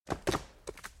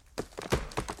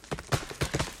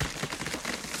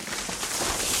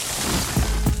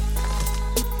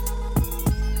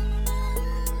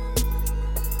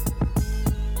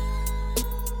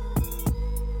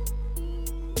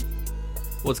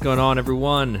What's going on,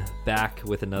 everyone? Back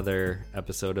with another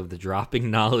episode of the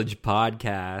Dropping Knowledge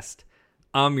podcast.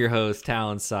 I'm your host,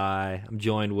 Talon Sai. I'm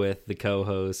joined with the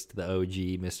co-host, the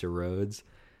OG, Mr. Rhodes.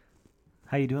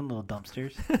 How you doing, little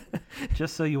dumpsters?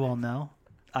 Just so you all know,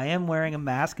 I am wearing a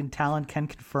mask, and Talon can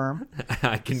confirm.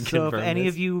 I can so confirm if any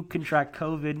this. of you contract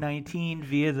COVID-19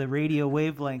 via the radio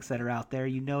wavelengths that are out there,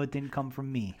 you know it didn't come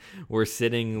from me. We're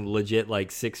sitting legit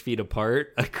like 6 feet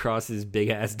apart across this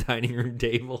big-ass dining room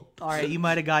table. All right, you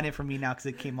might have gotten it from me now because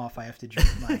it came off. I have to drink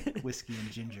my whiskey and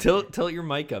ginger. Tilt your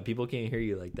mic up. People can't hear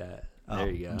you like that. Oh, there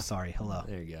you go. I'm sorry. Hello.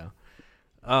 There you go.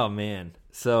 Oh, man.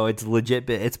 So it's legit.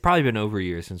 It's probably been over a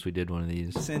year since we did one of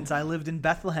these. Since I lived in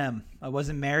Bethlehem. I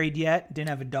wasn't married yet, didn't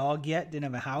have a dog yet, didn't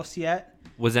have a house yet.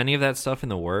 Was any of that stuff in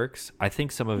the works? I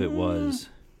think some of it was.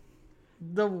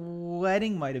 The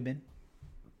wedding might have been.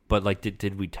 But like,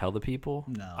 did we tell the people?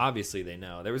 No. Obviously, they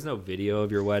know. There was no video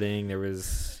of your wedding. It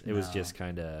was just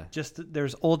kind of. Just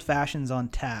there's old fashions on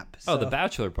tap. Oh, So. the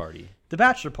bachelor party. The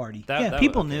bachelor party.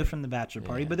 People okay. knew from the bachelor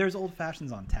party, Yeah. but there's old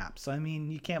fashions on tap. So I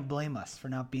mean, you can't blame us for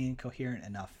not being coherent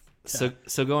enough. So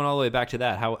going all the way back to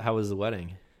that, how was the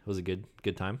wedding? Was it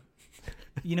good time?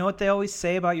 You know what they always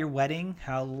say about your wedding?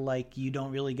 How like you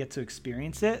don't really get to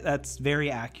experience it. That's very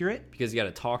accurate. Because you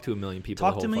got to talk to a million people.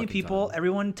 Talk to a million people. Time.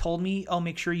 Everyone told me, "Oh,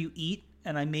 make sure you eat."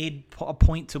 And I made a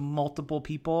point to multiple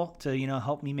people to,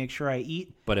 help me make sure I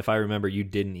eat. But if I remember, you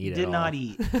didn't eat at all. Did not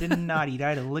eat. Did not eat. I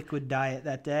had a liquid diet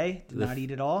that day. Did not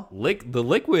eat at all. The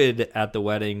liquid at the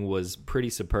wedding was pretty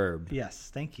superb.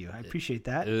 Yes, thank you. I appreciate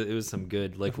that. It was some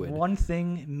good liquid. One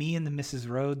thing me and the Mrs.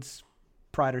 Rhodes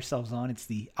pride ourselves on, it's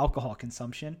the alcohol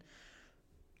consumption.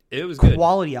 It was good.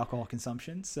 Quality alcohol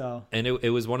consumption. So, and it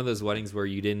was one of those weddings where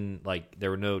you didn't there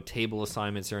were no table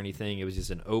assignments or anything. It was just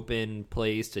an open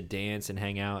place to dance and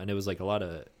hang out, and it was like a lot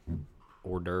of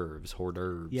hors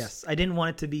d'oeuvres. Yes, I didn't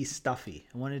want it to be stuffy.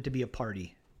 I wanted it to be a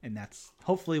party, and that's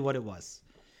hopefully what it was.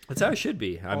 That's how it should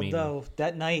be. Although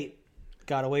that night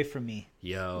got away from me.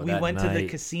 We went to the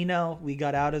casino. We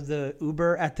got out of the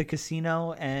Uber at the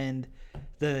casino, and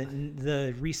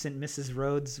the recent Mrs.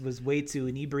 Rhodes was way too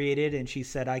inebriated, and she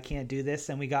said, "I can't do this."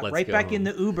 And we got Let's right go back home. in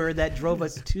the Uber that drove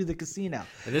us to the casino.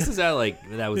 And this is at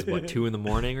that was what, 2 a.m.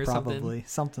 or Probably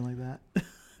something like that.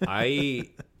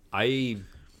 I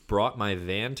brought my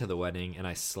van to the wedding, and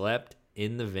I slept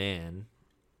in the van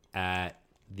at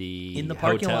the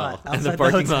parking hotel, lot, in the outside the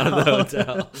parking lot of the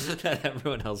hotel. hotel that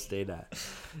everyone else stayed at.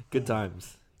 Good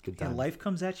times. Good Yeah, times. life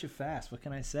comes at you fast. What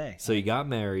can I say? So you got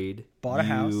married. Bought a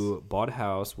house. You bought a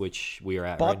house, which we are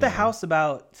at Bought right the now. house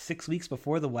about 6 weeks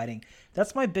before the wedding.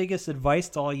 That's my biggest advice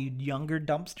to all you younger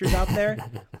dumpsters out there.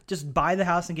 Just buy the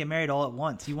house and get married all at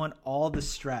once. You want all the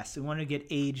stress. You want to get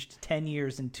aged 10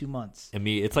 years in 2 months.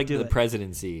 It's like the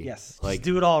presidency. Yes. Like just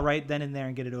do it all right then and there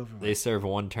and get it over with. they serve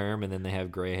one term and then they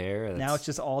have gray hair. Now it's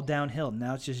just all downhill.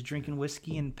 Now it's just drinking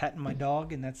whiskey and petting my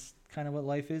dog, and that's kind of what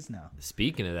life is now.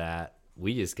 Speaking of that,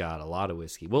 we just got a lot of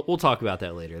whiskey. We'll talk about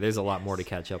that later. There's a lot more to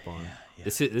catch up on. Yeah.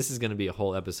 This is going to be a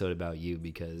whole episode about you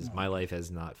because my life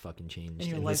has not fucking changed. And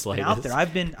your in life's the been slightest. out there.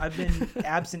 I've been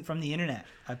absent from the internet.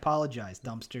 I apologize,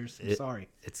 dumpsters. I'm sorry.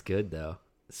 It's good though.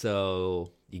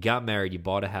 So you got married. You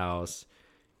bought a house.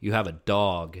 You have a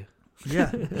dog.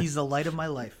 Yeah, he's the light of my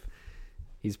life.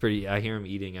 He's pretty. I hear him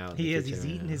eating out. In He the is. kitchen He's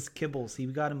right eating now. his kibbles. He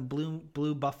got him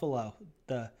blue buffalo,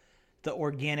 the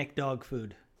organic dog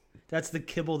food. That's the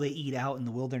kibble they eat out in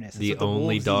the wilderness. That's The what the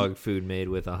only wolves dog eat. food made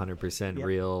with 100%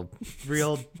 real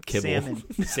Real kibble. salmon.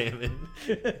 Salmon.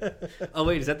 Oh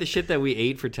wait, is that the shit that we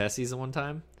ate for Tessie's the one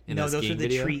time? In No, that those are skiing the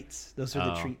video? treats. Those are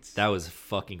the Oh, treats. That was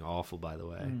fucking awful, by the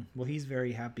way. Well, he's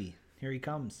very happy. Here he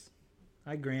comes.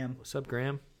 Hi, Graham. What's up,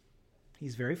 Graham?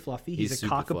 He's very fluffy. He's He's a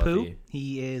super cockapoo. fluffy.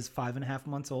 He is 5.5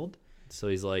 months old. So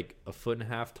he's like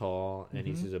 1.5 feet tall, and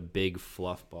he's just a big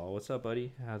fluff ball. What's up,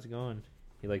 buddy? How's it going?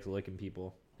 He likes licking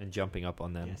people and jumping up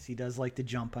on them. Yes, he does like to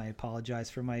jump. I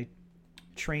apologize for my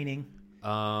training.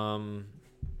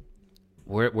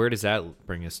 Where does that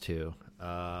bring us to?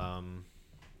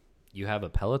 You have a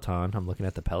Peloton. I'm looking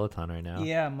at the Peloton right now.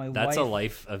 Yeah, That's a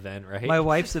life event, right? My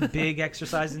wife's a big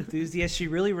exercise enthusiast. She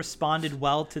really responded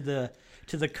well to the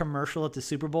commercial at the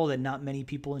Super Bowl that not many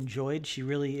people enjoyed.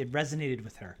 It resonated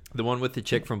with her. The one with the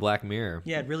chick from Black Mirror.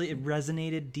 Yeah, it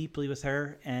resonated deeply with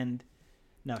her. And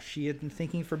no, she had been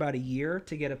thinking for about a year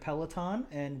to get a Peloton,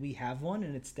 and we have one,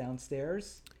 and it's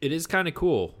downstairs. It is kind of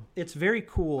cool. It's very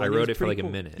cool. I and rode it's it for pretty like a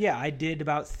cool. minute. Yeah, I did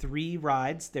about 3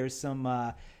 rides. There's some,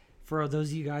 for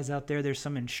those of you guys out there, there's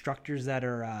some instructors that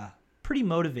are pretty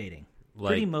motivating.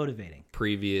 Pretty motivating.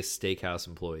 Previous steakhouse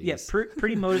employees. Yeah,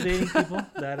 pretty motivating people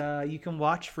that you can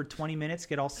watch for 20 minutes,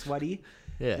 get all sweaty,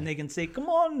 Yeah. And they can say, "Come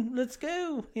on, let's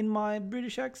go," in my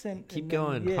British accent. Keep And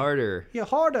then, going harder. Yeah,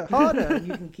 harder, harder.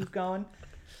 You can keep going.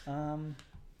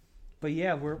 But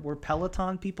yeah, we're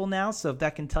Peloton people now. So if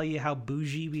that can tell you how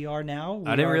bougie we are now,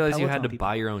 I didn't realize you had Peloton to people.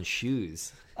 buy your own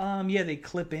shoes. Yeah, they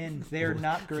clip in. They're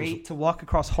not great to walk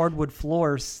across hardwood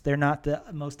floors. They're not the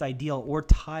most ideal, or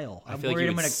tile. I feel like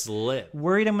you would slip.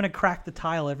 Worried I'm gonna crack the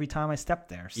tile every time I step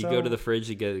there. So, You go to the fridge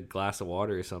to get a glass of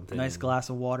water or something. nice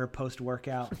glass of water post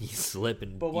workout. You slip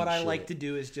and But what eat I shit. like to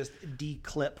do is just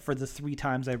declip for the 3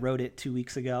 times I wrote it 2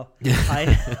 weeks ago.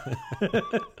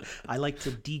 I like to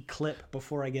declip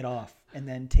before I get off and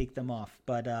then take them off.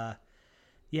 But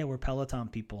yeah, we're Peloton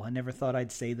people. I never thought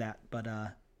I'd say that, but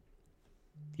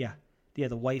yeah.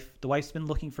 The wife's been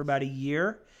looking for about a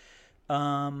year.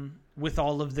 With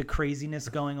all of the craziness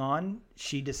going on,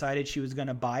 she decided she was going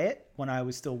to buy it when I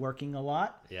was still working a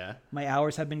lot. Yeah. My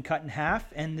hours have been cut in half,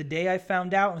 and the day I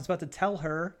found out, I was about to tell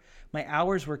her my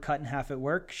hours were cut in half at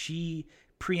work. She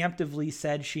preemptively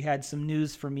said she had some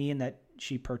news for me and that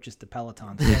she purchased a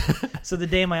Peloton. So the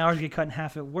day my hours get cut in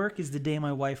half at work is the day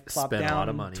my wife plopped Spent a lot down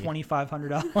of money.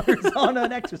 $2,500 on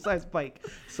an exercise bike.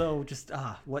 So just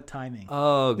what timing.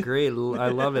 Oh, great. I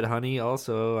love it, honey.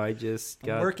 Also, I just I'm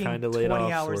got working kind of laid off.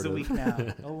 20 hours sort a of. week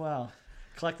now. Oh well,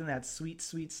 collecting that sweet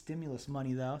stimulus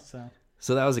money though.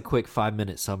 So that was a quick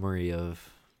 5-minute summary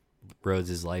of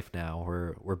Rhodes' life now.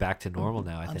 We're back to normal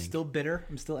now, I I'm think. still bitter.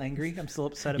 I'm still angry. I'm still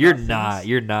upset about You're things. not.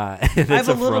 You're not. I have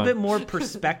a little front. bit more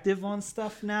perspective on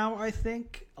stuff now, I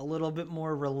think. A little bit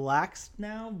more relaxed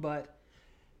now, but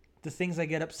the things I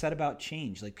get upset about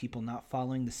change, like people not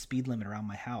following the speed limit around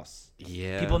my house.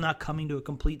 Yeah. People not coming to a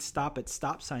complete stop at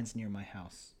stop signs near my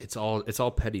house. It's all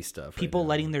petty stuff. People right now.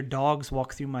 letting their dogs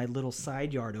walk through my little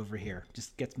side yard over here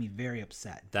just gets me very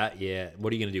upset. That, yeah.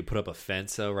 What are you going to do? Put up a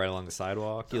fence, though, right along the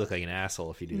sidewalk? You look like an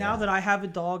asshole if you do Now that I have a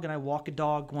dog and I walk a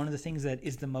dog, one of the things that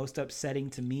is the most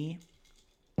upsetting to me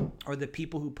are the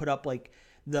people who put up like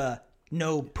the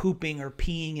no pooping or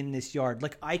peeing in this yard.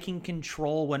 Like I can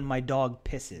control when my dog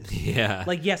pisses. Yeah.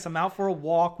 Like, yes, I'm out for a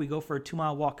walk. We go for a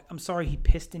 2-mile walk. I'm sorry, he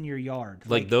pissed in your yard.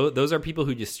 Like those are people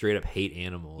who just straight up hate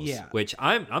animals. Yeah. Which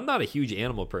I'm not a huge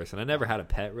animal person. I never had a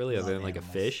pet really, other than like animals.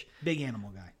 a fish. Big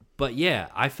animal guy. But yeah,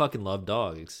 I fucking love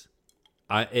dogs.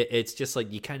 It's just like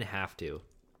you kind of have to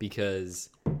because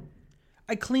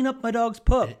I clean up my dog's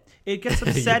poop. It gets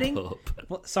upsetting. You poop.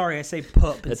 Well, sorry, I say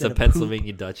poop That's instead a of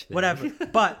Pennsylvania Dutch thing. Whatever.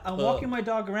 But I'm walking my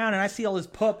dog around and I see all his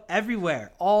poop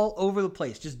everywhere, all over the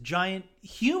place. Just giant,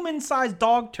 human-sized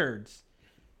dog turds.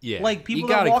 Yeah. Like people You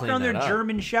that gotta walk clean around their that up.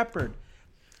 German Shepherd.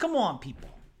 Come on, people.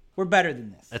 We're better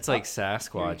than this. That's like Here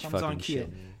Sasquatch it comes on fucking cue. shit.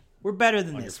 We're better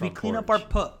than On this. your We front clean up our porch.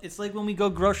 poop. It's like when we go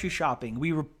grocery shopping.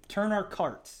 We return our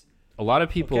carts. A lot of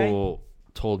people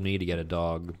told me to get a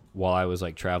dog while I was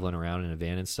like traveling around in a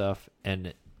van and stuff,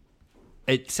 and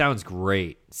it sounds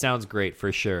great. Sounds great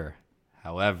for sure.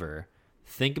 However,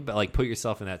 think about like put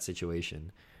yourself in that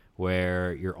situation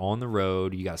where you're on the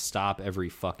road, you got to stop every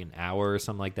fucking hour or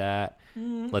something like that.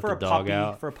 Let for the a dog puppy-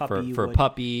 out for a puppy you For a would.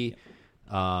 puppy.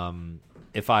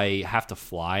 If I have to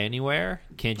fly anywhere,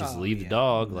 can't just leave the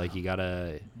dog. Like you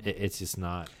gotta. It's just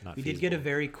not. We did get a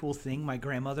very cool thing. My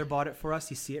grandmother bought it for us.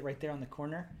 You see it right there on the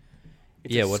corner.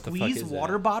 It's Yeah, a what the fuck squeeze is that?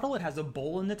 water bottle. It has a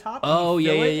bowl in the top. Oh, and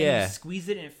you yeah, fill yeah, it, yeah. And you squeeze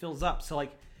it and it fills up. So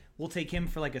like, we'll take him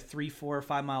for like a 3, 4, or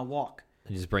 5 mile walk.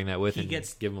 And just bring that with He and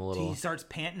gets give him a little. He starts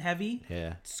panting heavy.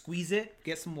 Yeah. Squeeze it.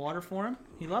 Get some water for him.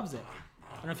 He loves it.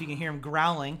 I don't know if you can hear him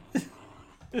growling.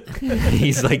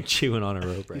 He's like chewing on a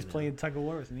rope right He's now. playing tug of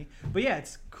war with me. But yeah,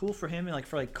 it's cool for him. And like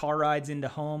for like car rides into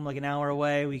home, like an hour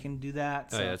away, we can do that.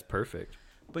 Oh So. yeah, that's perfect.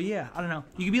 But yeah, I don't know.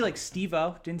 You could be like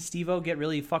Steve-O. Didn't Steve-O get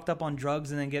really fucked up on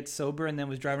drugs and then get sober and then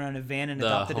was driving around in a van and The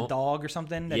adopted a home- dog or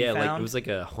something that Yeah, he like found? it was like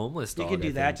a homeless You dog. could do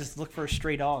I that. think. Just look for a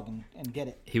stray dog and get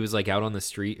it. He was like out on the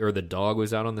street, or the dog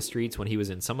was out on the streets when he was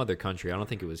in some other country. I don't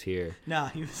think it was here. Nah,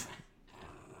 he was...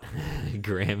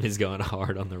 Graham is going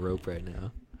hard on the rope right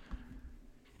now.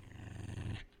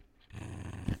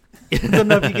 I don't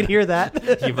know if you can hear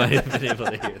that. You might have been able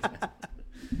to hear that.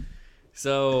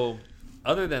 So,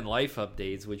 other than life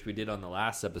updates, which we did on the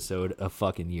last episode a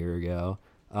fucking year ago,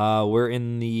 we're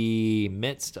in the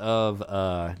midst of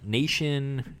a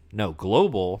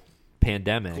global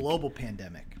pandemic. Global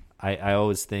pandemic. I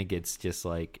always think it's just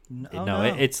like No.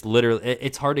 it's literally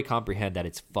it's hard to comprehend that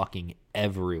it's fucking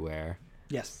everywhere.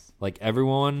 Yes. Like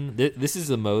everyone, this is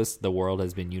the most the world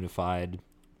has been unified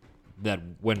that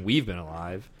when we've been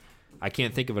alive. I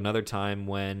can't think of another time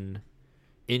when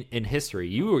in history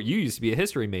you used to be a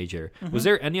history major. Mm-hmm. Was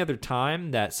there any other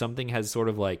time that something has sort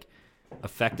of like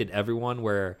affected everyone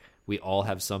where we all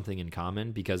have something in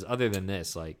common? Because other than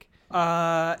this, like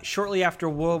Shortly after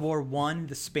World War One,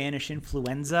 the Spanish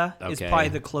influenza is Okay. probably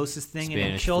the closest thing, and it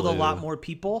Spanish killed a flu. lot more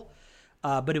people.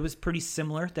 But it was pretty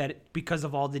similar because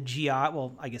of all the GI.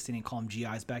 Well, I guess they didn't call them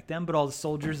GIs back then, but all the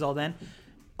soldiers all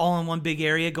in one big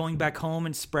area, going back home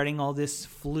and spreading all this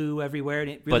flu everywhere, and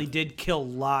it really did kill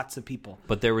lots of people.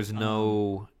 But there was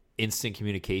no instant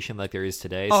communication like there is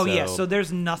today. Oh so yeah, so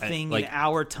there's nothing like, in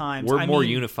our times. We're I more mean,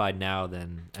 unified now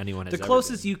than anyone has the ever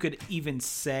closest been. you could even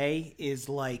say is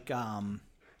like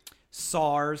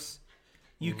SARS.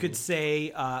 You could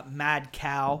say mad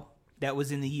cow that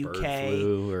was in the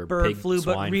UK, bird flu,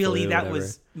 but swine really flu, that whatever.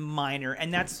 was minor,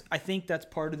 and I think that's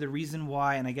part of the reason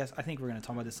why. And I think we're going to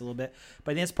talk about this a little bit,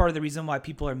 but I think that's part of the reason why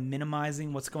people are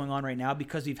minimizing what's going on right now,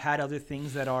 because we've had other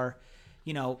things that are,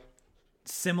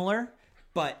 similar,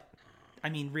 but I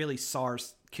mean, really,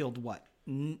 SARS killed what?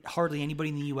 Hardly anybody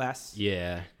in the U.S.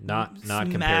 Yeah, not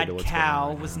compared Mad to what's cow going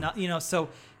on right was now. not, so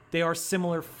they are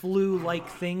similar flu-like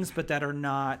things, but that are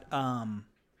not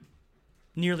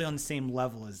nearly on the same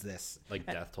level as this. Like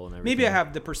death toll and everything. Maybe I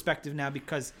have the perspective now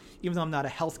because even though I'm not a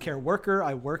healthcare worker,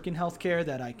 I work in healthcare,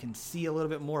 that I can see a little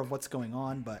bit more of what's going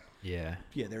on. But Yeah.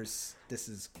 this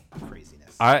is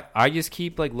craziness. I just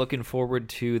keep like looking forward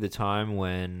to the time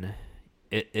when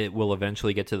it will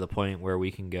eventually get to the point where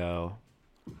we can go,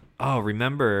 oh,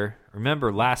 remember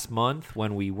last month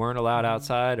when we weren't allowed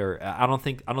outside? Or I don't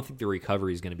think the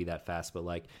recovery is going to be that fast, but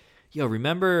like, yo,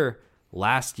 remember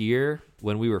last year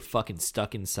when we were fucking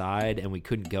stuck inside and we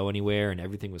couldn't go anywhere and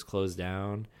everything was closed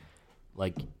down?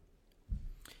 Like,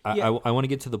 I want to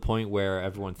get to the point where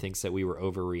everyone thinks that we were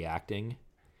overreacting.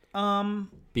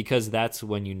 Because that's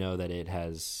when you know that it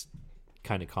has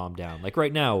kind of calmed down. Like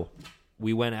right now,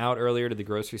 we went out earlier to the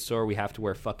grocery store. We have to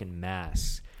wear fucking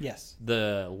masks. Yes.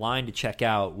 The line to check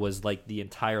out was like the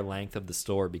entire length of the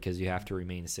store because you have to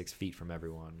remain 6 feet from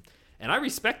everyone. And I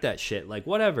respect that shit. Like,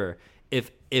 whatever. If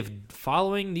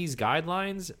following these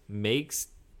guidelines makes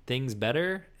things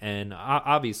better, and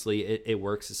obviously it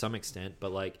works to some extent,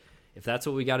 but like, if that's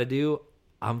what we got to do,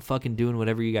 I'm fucking doing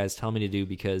whatever you guys tell me to do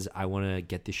because I want to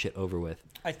get this shit over with.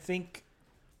 I think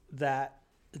that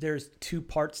there's two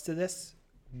parts to this.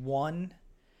 One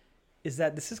is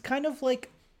that this is kind of like,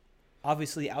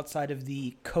 obviously outside of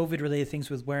the COVID related things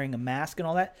with wearing a mask and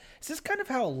all that, this is kind of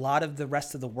how a lot of the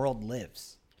rest of the world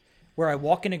lives. Where I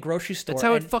walk in a grocery store. That's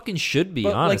how it fucking should be,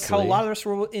 but honestly. like how a lot of the rest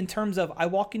of the world, in terms of, I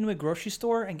walk into a grocery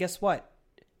store and guess what?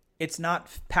 It's not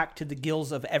packed to the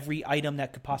gills of every item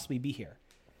that could possibly be here.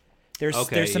 There's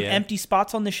some empty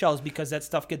spots on the shelves because that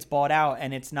stuff gets bought out,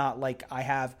 and it's not like I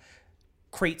have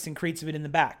crates and crates of it in the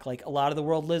back. Like a lot of the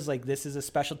world lives like this is a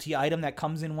specialty item that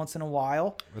comes in once in a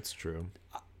while. That's true.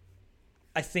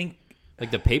 I think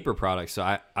Like the paper products. So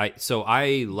I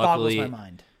boggles luckily my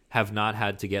mind. have not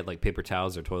had to get like paper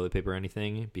towels or toilet paper or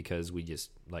anything because we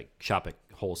just like shop at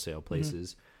wholesale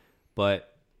places.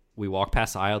 But we walked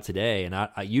past the aisle today, and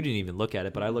you didn't even look at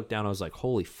it, but I looked down. I was like,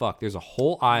 "Holy fuck!" There's a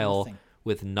whole aisle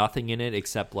with nothing in it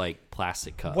except like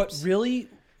plastic cups. What really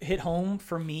hit home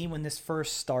for me when this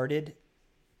first started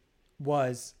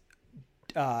was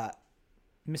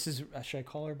Mrs. Should I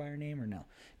call her by her name or no?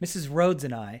 Mrs. Rhodes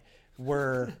and I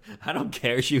were I don't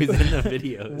care. She was in the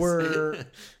videos.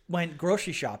 went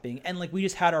grocery shopping, and like we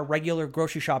just had our regular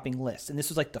grocery shopping list, and this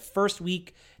was like the first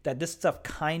week that this stuff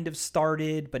kind of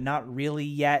started, but not really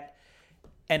yet.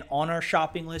 And on our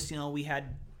shopping list, we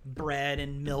had bread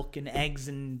and milk and eggs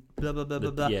and blah blah blah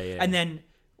blah blah. Yeah. And then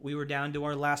we were down to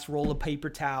our last roll of paper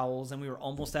towels, and we were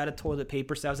almost out of toilet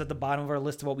paper, so that was at the bottom of our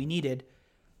list of what we needed.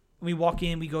 And we walk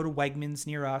in, we go to Wegmans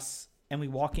near us, and we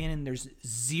walk in, and there's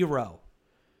zero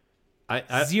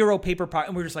paper product,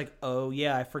 and we're just like, oh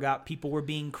yeah, I forgot people were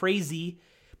being crazy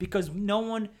because no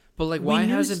one. But like, why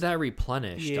hasn't that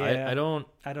replenished? Yeah, I don't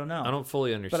know. I don't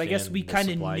fully understand. But I guess we the kind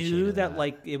of supply chain knew of that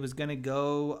like it was gonna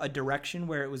go a direction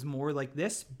where it was more like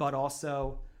this, but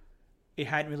also it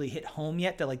hadn't really hit home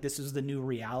yet that like this was the new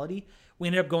reality. We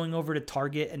ended up going over to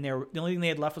Target, and the only thing they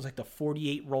had left was like the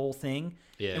 48 roll thing.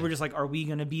 Yeah. And we're just like, are we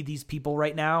gonna be these people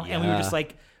right now? Yeah. And we were just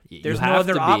like, You there's no have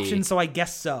other to be. option, so I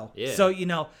guess so. Yeah. So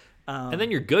and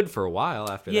then you're good for a while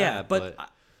after that. But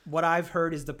what I've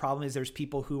heard is the problem is there's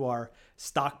people who are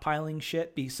stockpiling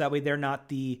shit because that way they're not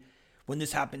when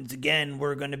this happens again,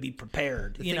 we're going to be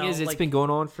prepared. The thing is, it's been going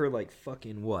on for like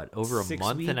fucking over a 6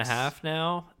 month and a weeks? half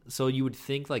now. So you would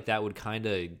think like that would kind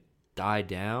of die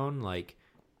down. Like,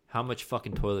 how much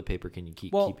fucking toilet paper can you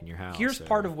keep in your house? Here's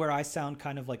part of where I sound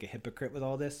kind of like a hypocrite with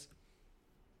all this.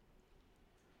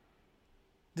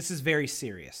 This is very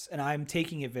serious, and I'm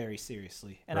taking it very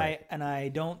seriously. And Right. I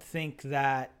don't think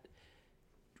that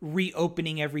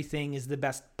reopening everything is the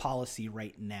best policy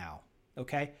right now.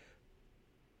 Okay?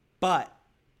 But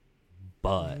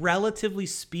But relatively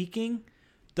speaking,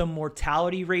 the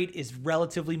mortality rate is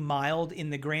relatively mild in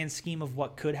the grand scheme of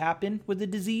what could happen with the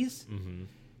disease. Mm-hmm.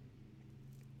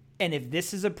 And if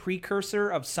this is a precursor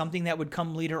of something that would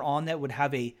come later on that would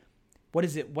have a, what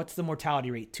is it? What's the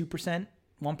mortality rate? 2%?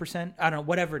 1%? I don't know.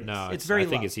 Whatever it is. No, it's very low.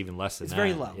 I think it's even less than it's that.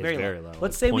 Very low. It's very low.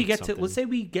 Let's say we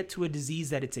get to a disease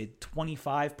that it's a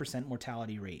 25%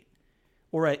 mortality rate,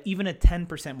 or even a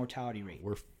 10% mortality rate.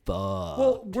 We're fucked.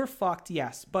 Well, we're fucked,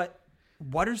 yes. But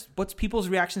what's people's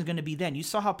reactions going to be then? You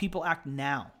saw how people act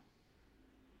now,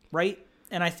 right?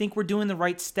 And I think we're doing the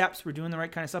right steps. We're doing the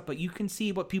right kind of stuff. But you can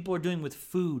see what people are doing with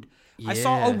food. Yeah. I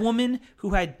saw a woman who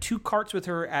had 2 carts with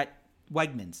her at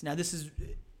Wegmans. Now, this is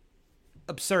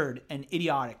absurd and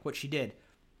idiotic what she did.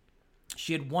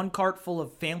 She had 1 cart full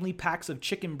of family packs of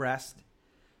chicken breast,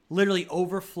 literally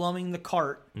overflowing the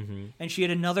cart. Mm-hmm. And she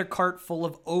had another cart full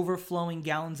of overflowing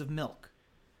gallons of milk.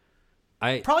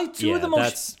 Probably two of the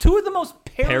most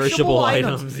perishable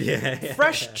items. Yeah.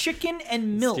 Fresh chicken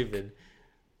and milk. Stupid.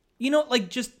 You know, like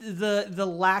just the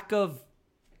lack of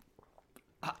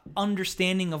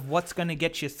understanding of what's going to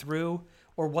get you through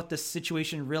or what the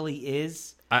situation really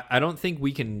is. I don't think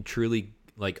we can truly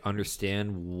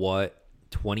understand what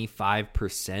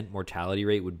 25% mortality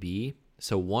rate would be.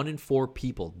 So 1 in 4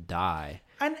 people die.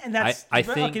 And that's I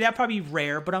think, okay. That'd probably be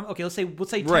rare, but let's say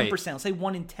 10%. Right. Let's say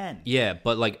 1 in 10. Yeah,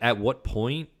 but at what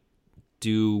point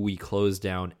do we close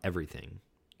down everything?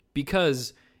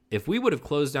 Because if we would have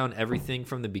closed down everything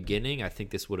from the beginning, I think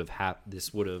this would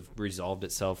have resolved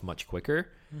itself much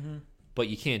quicker. Mm-hmm. But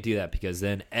you can't do that because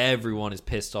then everyone is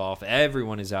pissed off,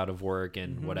 everyone is out of work,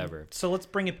 and whatever. So let's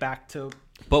bring it back to.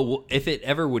 But if it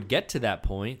ever would get to that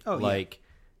point,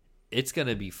 it's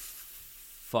gonna be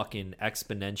fucking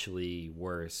exponentially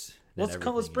worse. Let's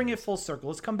bring it full circle.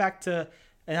 Let's come back to.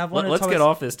 And I want let's get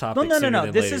off this topic.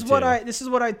 No. This is what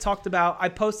I talked about. I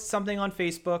posted something on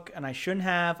Facebook, and I shouldn't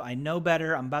have. I know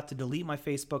better. I'm about to delete my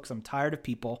Facebook because I'm tired of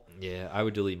people. Yeah, I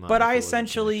would delete mine. But I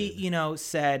essentially,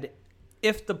 said,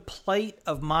 if the plight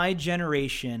of my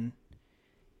generation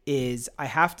is I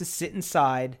have to sit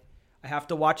inside, I have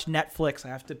to watch Netflix, I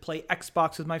have to play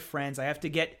Xbox with my friends, I have to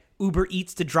get Uber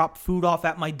Eats to drop food off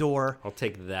at my door. I'll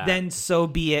take that. Then so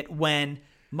be it. When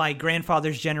my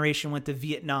grandfather's generation went to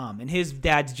Vietnam and his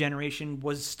dad's generation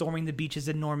was storming the beaches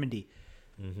in Normandy.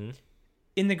 Mm-hmm.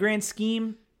 In the grand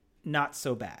scheme, not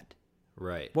so bad.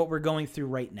 Right. What we're going through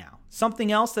right now.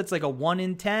 Something else that's like a 1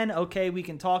 in 10. Okay, we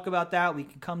can talk about that. We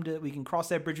can cross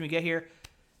that bridge when we get here.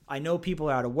 I know people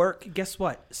are out of work. Guess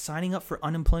what? Signing up for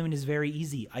unemployment is very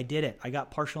easy. I did it. I got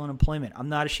partial unemployment. I'm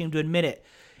not ashamed to admit it.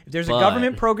 If there's a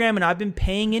government program and I've been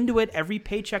paying into it every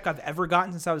paycheck I've ever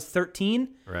gotten since I was 13,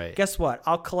 right. Guess what?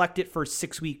 I'll collect it for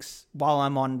 6 weeks while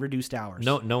I'm on reduced hours.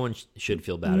 No one should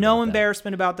feel bad. No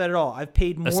embarrassment about that at all. I've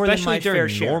paid more than my fair share.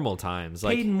 Especially during normal times.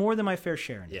 Paid more than my fair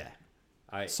share. Yeah.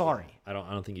 Sorry. I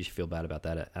don't think you should feel bad about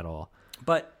that at all.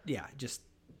 But yeah, just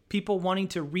people wanting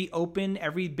to reopen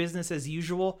every business as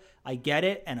usual. I get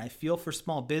it, and I feel for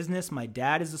small business. My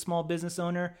dad is a small business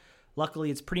owner.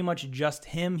 Luckily, it's pretty much just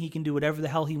him. He can do whatever the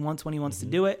hell he wants when he wants to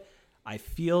do it. I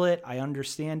feel it. I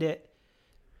understand it.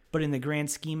 But in the grand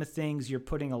scheme of things, you're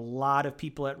putting a lot of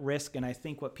people at risk. And I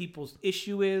think what people's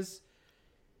issue is,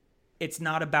 it's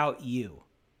not about you.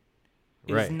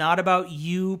 It's not about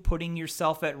you putting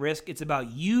yourself at risk. It's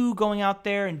about you going out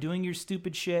there and doing your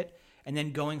stupid shit and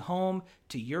then going home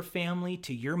to your family,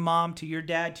 to your mom, to your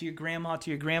dad, to your grandma, to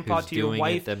your grandpa, to your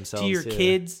wife, to your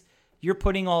kids. You're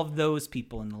putting all of those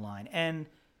people in the line. And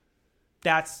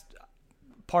that's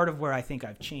part of where I think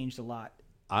I've changed a lot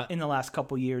in the last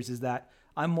couple of years, is that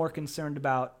I'm more concerned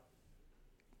about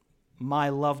my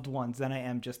loved ones than I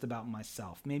am just about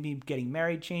myself. Maybe getting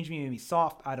married changed me, made me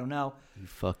soft. I don't know. You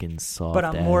fucking soft. But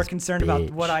I'm more concerned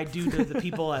about what I do to the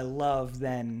people I love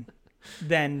than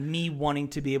me wanting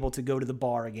to be able to go to the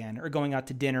bar again or going out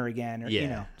to dinner again,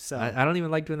 or So I don't even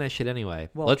like doing that shit anyway.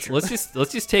 Well, let's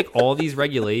just take all these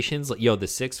regulations. The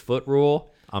 6 foot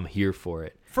rule. I'm here for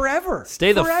it. Forever.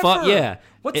 Stay the fuck. Yeah.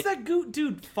 What's that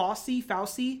dude? Fauci,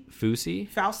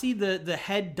 the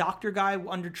head doctor guy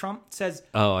under Trump says.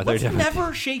 Oh, I let's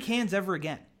never shake hands ever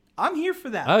again. I'm here for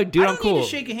that. Oh, dude, I'm cool. Need to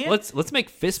shake a hand. Let's make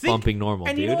fist bumping normal,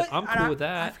 dude. You know I'm cool with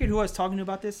that. I forget who I was talking to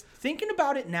about this. Thinking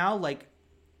about it now,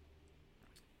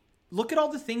 look at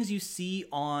all the things you see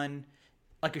on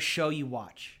a show you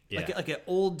watch, like an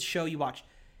old show you watch,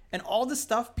 and all the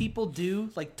stuff people do,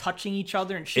 like touching each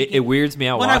other and shaking. It weirds me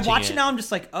out. When I watch it now, I'm just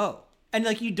like, oh, and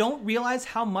you don't realize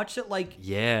how much it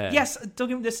Yes,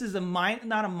 this is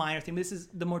not a minor thing. This is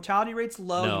the mortality rate's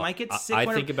low. No, you might get sick. I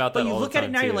think about that. But you all look the time at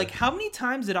it now, too. you're like, how many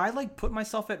times did I put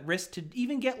myself at risk to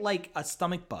even get a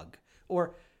stomach bug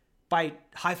or by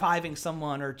high-fiving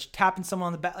someone or tapping someone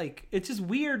on the back. Like, it's just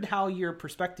weird how your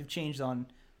perspective changed on.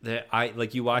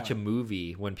 You watch a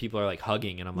movie when people are like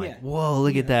hugging, and I'm like, Yeah. whoa,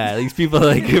 look at that! These people are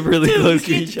like really Dude, close to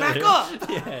get each back other. up!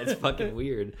 Yeah, it's fucking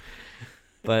weird.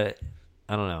 But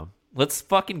I don't know. Let's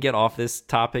fucking get off this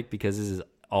topic because this is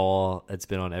all that's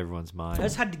been on everyone's mind. I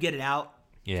just had to get it out.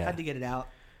 Yeah. Had to get it out.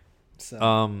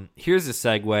 So Here's a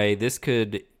segue. This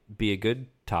could be a good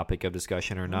topic of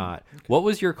discussion or not. Okay. What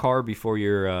was your car before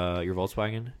your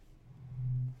Volkswagen?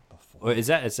 Or is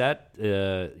that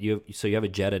you have a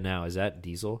Jetta now? Is that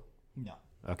diesel? No.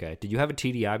 Okay. Did you have a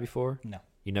TDI before? No.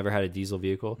 You never had a diesel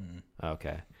vehicle?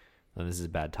 Okay. Well, this is a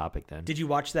bad topic then. Did you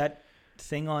watch that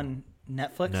thing on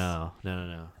Netflix? No.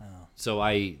 Oh. So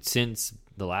since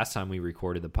the last time we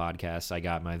recorded the podcast, I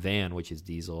got my van, which is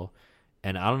diesel.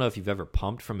 And I don't know if you've ever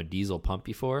pumped from a diesel pump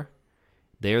before.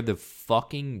 They're the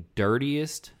fucking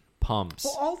dirtiest pumps.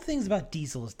 Well, all things about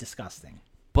diesel is disgusting.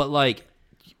 But like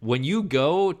when you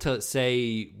go to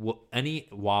say any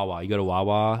Wawa, you go to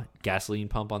Wawa, gasoline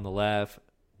pump on the left,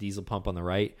 diesel pump on the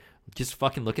right. Just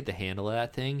fucking look at the handle of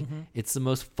that thing. Mm-hmm. It's the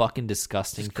most fucking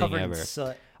disgusting thing ever. In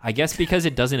soot. I guess because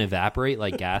it doesn't evaporate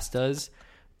like gas does.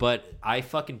 But I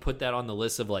fucking put that on the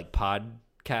list of like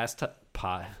podcast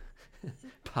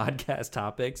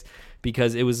topics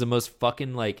because it was the most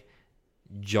fucking like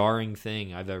jarring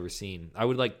thing I've ever seen. I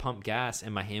would like pump gas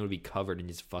and my hand would be covered in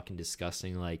just fucking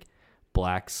disgusting like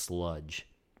black sludge.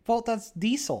 Well, that's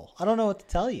diesel. I don't know what to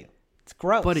tell you. It's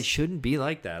gross. But it shouldn't be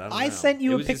like that. I don't know. Sent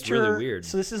you it a was picture. Just really weird.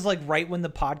 So this is like right when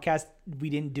the podcast we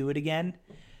didn't do it again.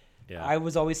 Yeah. I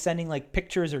was always sending like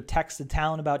pictures or texts to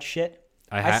Talon about shit.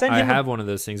 I have one of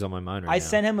those things on my mind right now. I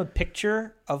sent him a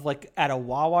picture of like at a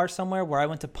Wawa somewhere where I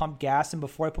went to pump gas, and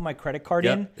before I put my credit card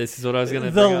in, this is what I was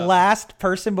gonna. The last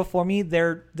person before me,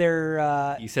 their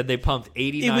you said they pumped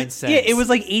 89 cents. Yeah, it was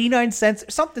like 89 cents,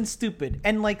 something stupid.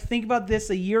 And like think about this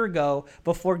a year ago,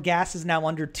 before gas is now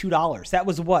under $2. That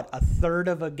was what, a third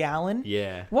of a gallon?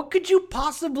 Yeah. What could you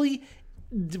possibly?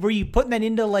 Were you putting that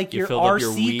into like your filled RC up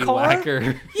your weed car?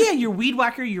 Whacker. Yeah, your weed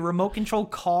whacker, your remote control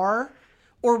car.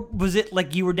 Or was it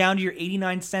like you were down to your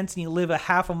 89 cents and you live a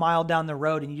half a mile down the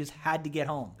road and you just had to get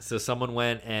home? So someone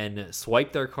went and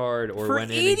swiped their card or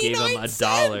went in and gave them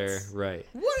 $1. Right.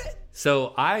 What?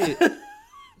 So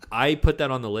I put that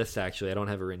on the list, actually. I don't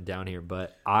have it written down here,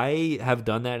 but I have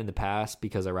done that in the past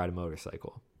because I ride a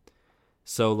motorcycle.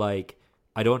 So like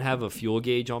I don't have a fuel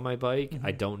gauge on my bike. Mm-hmm.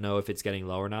 I don't know if it's getting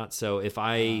low or not. So if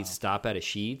I stop at a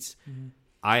Sheetz,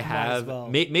 I have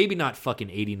maybe not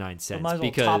fucking 89 cents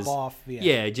because top off,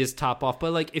 yeah, just top off.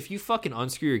 But like if you fucking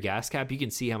unscrew your gas cap, you can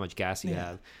see how much gas you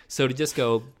have. So to just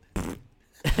go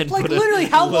and like literally,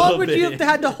 how long would you have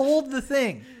had to hold the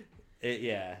thing?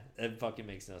 It fucking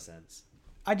makes no sense.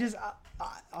 I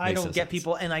don't get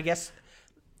people, and I guess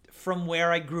from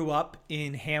where I grew up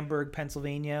in Hamburg,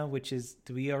 Pennsylvania, which is,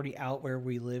 do we already out where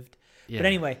we lived? Yeah, but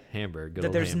anyway, Hamburg.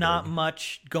 That there's not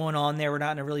much going on there. We're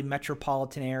not in a really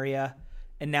metropolitan area.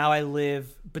 And now I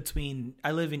live in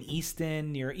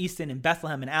Easton, near Easton and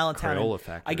Bethlehem and Allentown. Crayola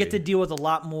factory. I get to deal with a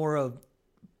lot more of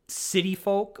city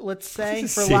folk, let's say,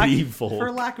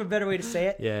 for lack of a better way to say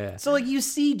it. Yeah. So like you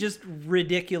see just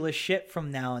ridiculous shit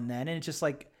from now and then, and it's just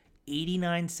like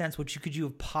 89 cents. What could you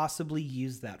have possibly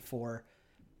used that for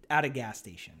at a gas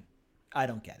station? I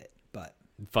don't get it, but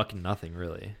fucking nothing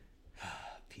really.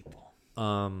 People.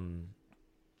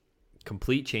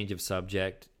 Complete change of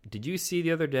subject. Did you see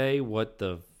the other day what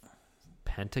the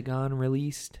Pentagon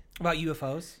released about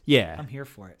UFOs? Yeah, I'm here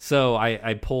for it. So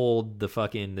I pulled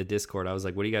the Discord. I was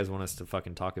like, what do you guys want us to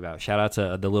fucking talk about? Shout out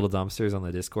to the Little Dumpsters on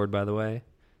the Discord, by the way,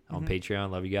 on Patreon.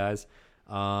 Love you guys.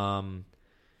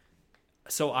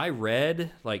 So I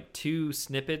read like 2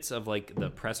 snippets of like the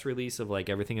press release of like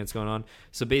everything that's going on.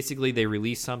 So basically they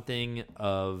released something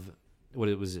of 2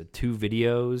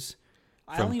 videos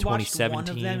I from only 2017. watched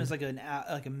one of them. It's like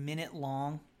a minute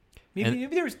long. Maybe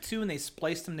there was 2 and they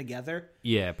spliced them together.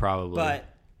 Yeah, probably. But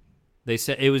they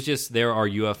said it was just there are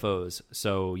UFOs.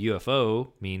 So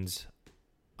UFO means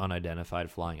unidentified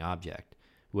flying object,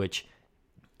 which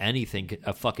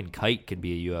a fucking kite could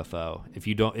be a UFO.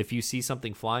 If you see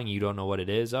something flying, you don't know what it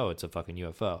is. Oh, it's a fucking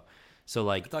UFO. So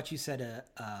like, I thought you said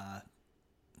a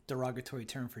derogatory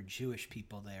term for Jewish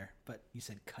people there, but you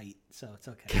said kite, so it's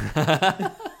okay.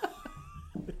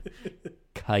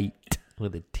 Kite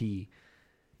with a T.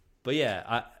 But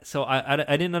yeah,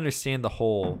 I didn't understand the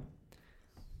whole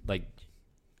like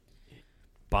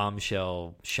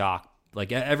bombshell shock.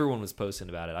 Like everyone was posting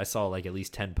about it. I saw like at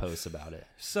least 10 posts about it.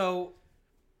 So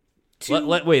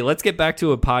let's get back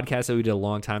to a podcast that we did a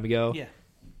long time ago. Yeah.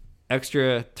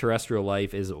 Extraterrestrial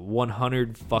life is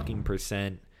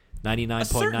 100%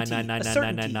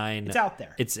 99.9999999. It's out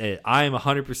there. I am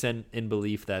 100% in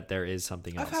belief that there is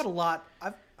something else.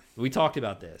 We talked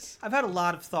about this. I've had a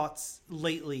lot of thoughts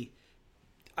lately.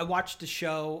 I watched a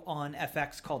show on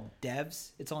FX called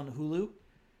Devs. It's on Hulu.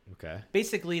 Okay.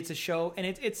 Basically, it's a show, and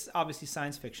it's obviously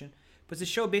science fiction, but it's a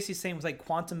show basically saying with like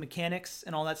quantum mechanics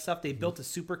and all that stuff. They built a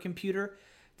supercomputer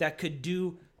that could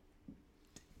do,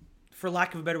 for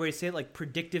lack of a better way to say it, like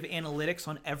predictive analytics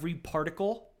on every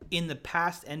particle in the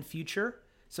past and future.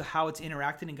 So how it's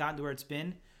interacted and gotten to where it's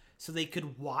been. So they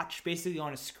could watch basically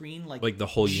on a screen like the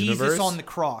whole Jesus universe on the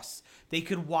cross. They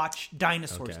could watch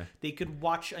dinosaurs. Okay. They could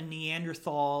watch a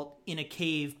Neanderthal in a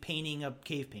cave painting a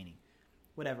cave painting.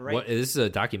 Whatever, right? What, is this a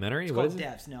documentary? It's what called is it?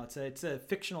 Devs. No, it's a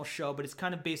fictional show, but it's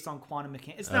kind of based on quantum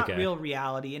mechanics. It's not Okay. real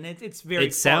reality, and it's very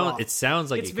It far off. sounds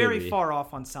like It's it very could be. far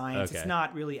off on science. Okay. It's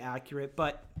not really accurate,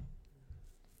 but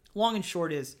long and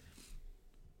short is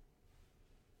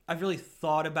I've really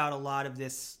thought about a lot of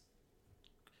this.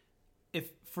 If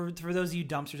for those of you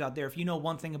dumpsters out there, if you know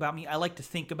one thing about me, I like to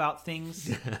think about things.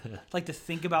 I like to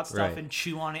think about stuff Right. and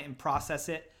chew on it and process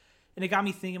it. And it got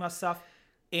me thinking about stuff.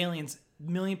 Aliens,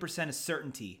 1,000,000% is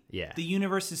certainty. Yeah. The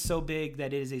universe is so big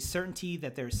that it is a certainty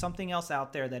that there's something else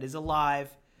out there that is alive.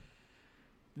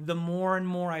 The more and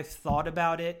more I've thought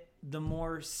about it, the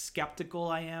more skeptical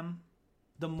I am.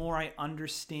 The more I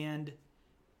understand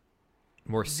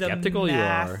More skeptical you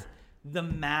are. the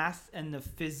math and the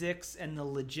physics and the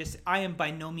logistics. I am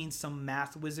by no means some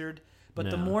math wizard, but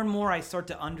the No. more and more I start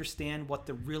to understand what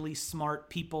the really smart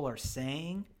people are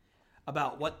saying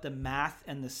about what the math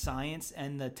and the science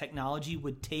and the technology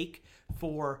would take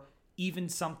for even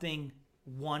something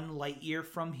 1 light year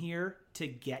from here to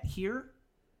get here.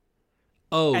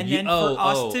 Oh, And then for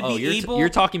us to be able- you're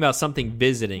talking about something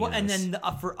visiting Well, us. and then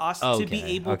for us to be Okay,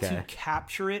 able to okay.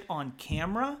 capture it on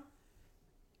camera,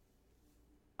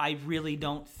 I really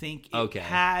don't think it Okay.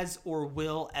 has or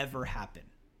will ever happen.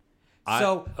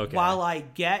 Okay. While I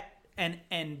get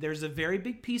and there's a very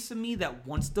big piece of me that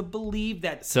wants to believe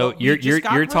that. So what we you're just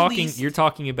got released-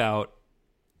 talking about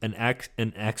an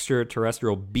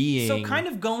extraterrestrial being. So kind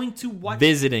of going to what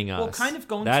visiting us. Well, kind of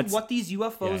going That's- to what these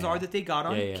UFOs yeah, are yeah. that they got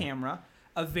on Yeah. camera.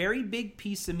 A very big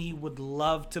piece of me would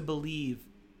love to believe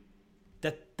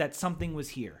that something was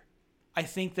here. I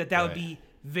think that would Right. be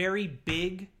very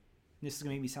big. This is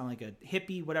going to make me sound like a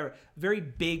hippie, whatever. Very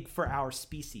big for our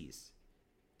species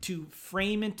to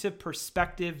frame into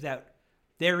perspective that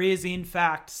there is, in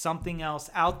fact, something else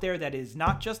out there that is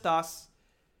not just us,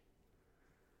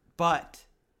 but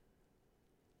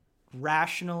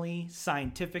rationally,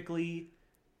 scientifically,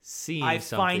 Seeing I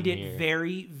find something it here.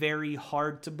 very, very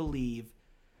hard to believe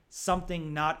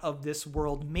something not of this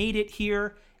world made it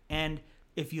here. And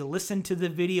if you listen to the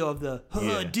video of the,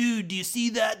 Yeah. dude, do you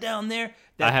see that down there?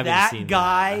 I haven't That seen that. I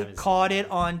guy haven't seen caught that.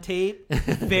 it on tape.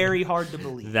 Very hard to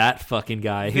believe. That fucking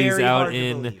guy who's Very out hard to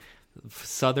in believe.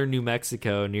 southern New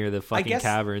Mexico near the fucking guess-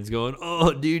 caverns going,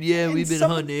 "Oh, dude, yeah, And we've been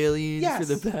some- hunting aliens Yes,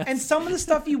 for the past." and some of the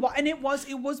stuff and it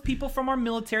was people from our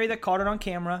military that caught it on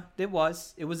camera. It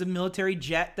was a military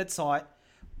jet that saw it.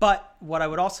 But what I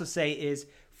would also say is,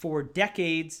 for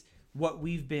decades, what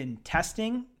we've been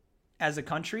testing as a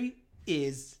country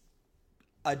is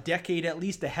a decade at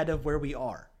least ahead of where we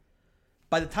are.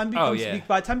 By the time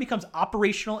it becomes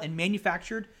operational and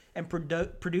manufactured and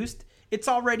produced, it's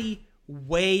already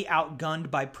way outgunned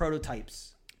by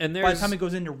prototypes. And by the time it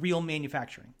goes into real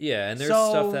manufacturing. Yeah, and there's So-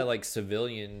 stuff that like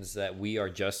civilians that we are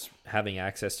just having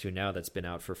access to now that's been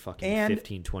out for fucking And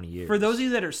 15, 20 years. For those of you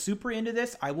that are super into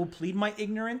this, I will plead my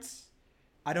ignorance.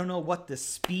 I don't know what the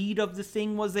speed of the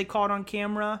thing was they caught on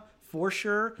camera, for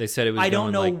sure. They said it was I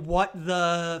don't going, know like- what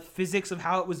the physics of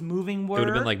how it was moving were. it would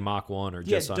have been like Mach 1 or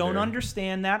yeah, just don't under.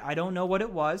 understand that. I don't know what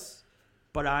it was.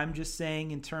 But I'm just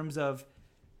saying in terms of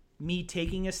me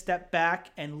taking a step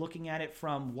back and looking at it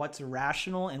from what's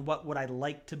rational and what would I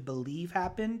like to believe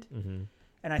happened. Mm-hmm.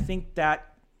 And I think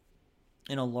that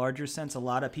in a larger sense, a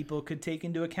lot of people could take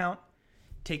into account.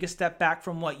 Take a step back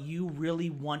from what you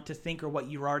really want to think or what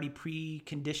you're already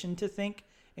preconditioned to think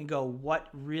and go, what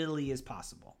really is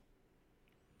possible?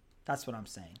 That's what I'm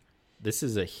saying. This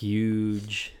is a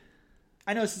huge.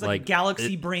 I know this is like Like, a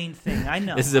galaxy brain thing. I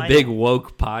know. This is a I big know.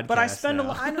 woke podcast. But I spend a now.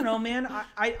 lot. I don't know, man.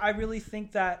 I really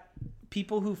think that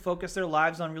people who focus their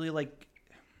lives on really like,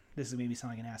 this is maybe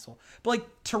sound like an asshole, but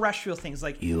like terrestrial things,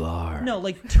 like You are. no,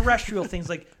 like terrestrial things,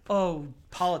 like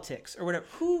politics or whatever.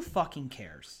 Who fucking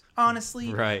cares,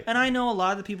 honestly? Right. And I know a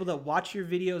lot of the people that watch your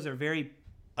videos are very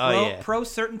Oh, pro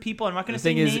certain people. I'm not going The to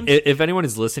say thing is, names. if anyone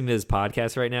is listening to this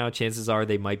podcast right now, chances are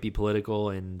they might be political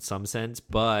in some sense.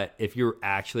 But if you're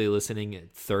actually listening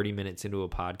 30 minutes into a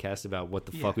podcast about what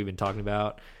the fuck we've been talking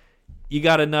about, you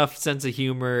got enough sense of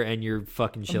humor and you're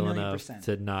fucking chill enough 1,000,000%.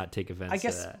 to not take offense I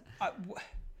guess to that.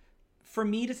 For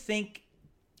me to think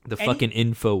The fucking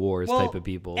InfoWars well, type of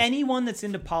people. anyone that's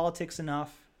into politics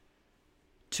enough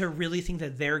to really think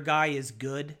that their guy is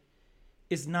good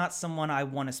is not someone I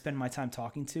want to spend my time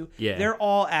talking to. Yeah. They're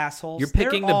all assholes. You're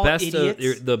picking They're all the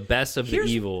best of the Here's-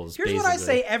 evils. Here's what I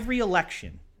basically. say every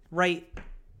election, right?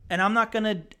 And I'm not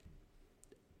gonna.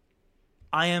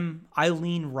 I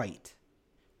lean right.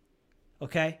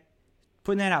 Okay,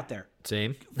 putting that out there.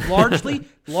 Same.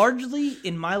 Largely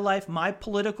in my life, my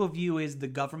political view is the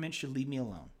government should leave me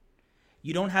alone.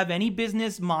 You don't have any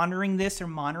business monitoring this or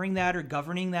monitoring that or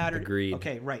governing that. Or, Agreed.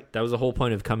 Okay, right. That was the whole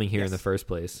point of coming here in Yes. the first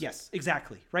place. Yes,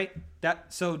 exactly. Right.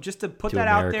 So just to put To that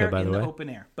out America, there by in the the way. open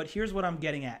air. But here's what I'm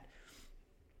getting at.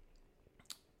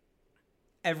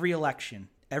 Every election,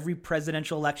 every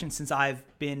presidential election since I've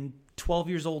been 12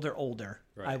 years old or older,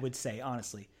 Right. I would say,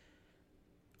 honestly.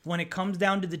 When it comes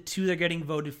down to the two they're getting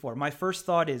voted for, my first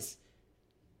thought is,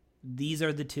 these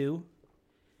are the two.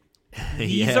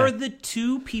 These Yeah. are the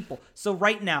two people. So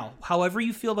right now, however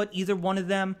you feel about either one of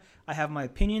them, I have my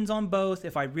opinions on both.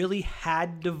 If I really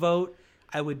had to vote,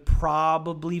 I would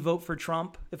probably vote for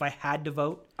Trump if I had to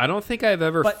vote. I don't think I've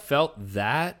ever But- felt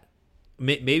that.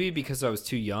 Maybe because I was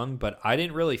too young, but I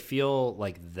didn't really feel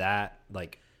like that.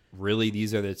 Like, really,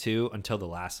 these are the two until the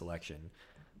last election.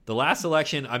 The last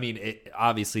election, I mean,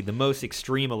 obviously the most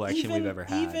extreme election we've ever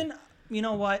had. Even you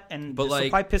know what? And But, this will like,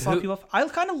 probably piss a lot of who- people off.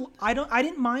 I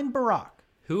didn't mind Barack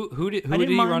Who did didn't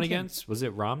he mind run him. against? Was it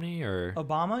Romney or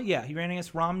Obama. Yeah, he ran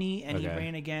against Romney, and he Okay.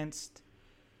 ran against.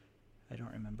 I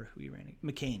don't remember who he ran against.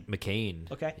 McCain.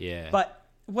 McCain? Okay. Yeah. But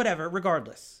whatever,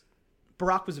 regardless.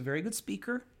 Barack was a very good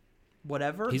speaker.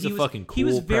 Whatever. He's He a was- fucking He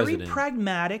was cool very president.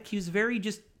 pragmatic. He was very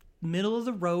just middle of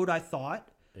the road, I thought.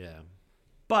 yeah.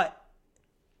 But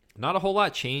Not a whole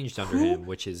lot changed under Who- him,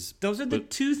 which is those are the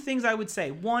two things I would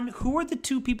say. One, who are the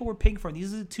two people we're picking for?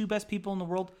 These are the two best people in the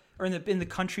world or in the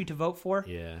country to vote for.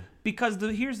 yeah. Because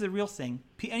here's the real thing.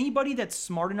 Anybody that's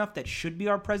smart enough that should be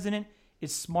our president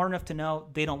is smart enough to know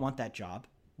they don't want that job.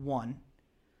 One.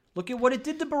 Look at what it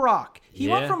did to Barack. He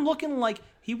went Yeah. from looking like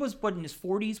he was in his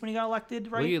 40s when he got elected,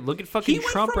 right? Look at fucking He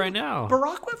went Trump from- right now.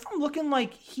 Barack went from looking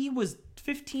like he was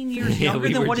 15 years Yeah, younger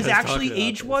we than were what his just actually talking about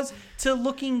age this. was to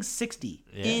looking 60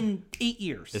 Yeah. in 8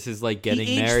 years. This is like He getting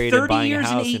aged married and 30 buying a years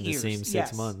in house 8 in the years. same 6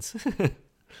 Yes. months.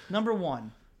 Number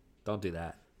one, Don't do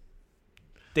that.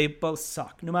 they both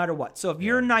suck, no matter what. So if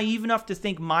you're naive enough to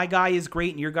think my guy is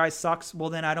great and your guy sucks, well,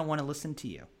 then I don't want to listen to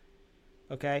you.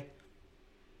 Okay?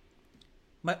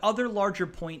 My other larger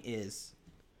point is,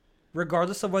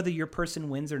 regardless of whether your person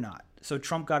wins or not, so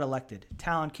Trump got elected.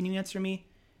 Talon, can you answer me?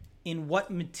 In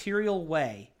what material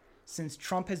way, since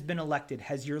Trump has been elected,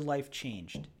 has your life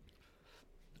changed?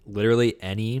 Literally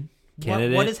any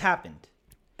candidate, What has happened?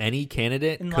 any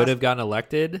candidate In the could last- have gotten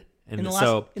elected. And In the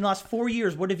so last 4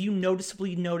 years, what have you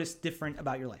noticeably noticed different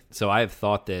about your life? So I have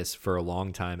thought this for a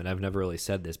long time, and I've never really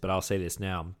said this, but I'll say this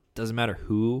now. Doesn't matter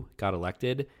who got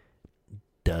elected.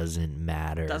 Doesn't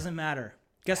matter. Doesn't matter.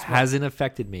 Guess what? Hasn't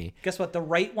affected me. Guess what? The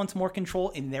right wants more control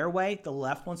in their way. The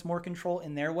left wants more control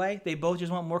in their way. They both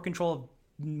just want more control of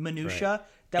minutia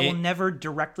that will And- never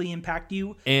directly impact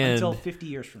you and until 50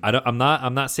 years from now. I'm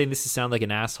not saying this to sound like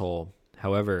an asshole.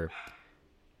 However,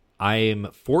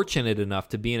 I'm fortunate enough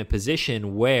to be in a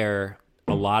position where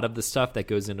a lot of the stuff that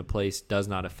goes into place does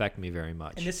not affect me very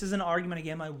much. And this is an argument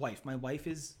again. My wife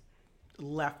is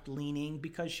left leaning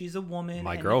because she's a woman.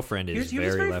 My and girlfriend is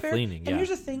here's very fair. left-leaning, And yeah. here's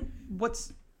the thing.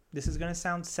 This is going to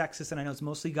sound sexist, and I know it's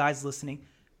mostly guys listening.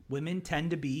 Women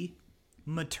tend to be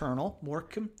maternal,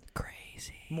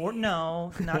 Crazy.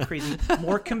 no, not crazy,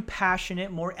 more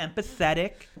compassionate, more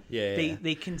empathetic. Yeah.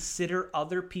 They consider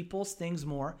other people's things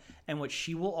more. And what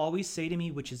she will always say to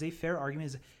me, which is a fair argument,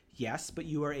 is yes, but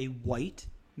you are a white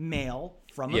male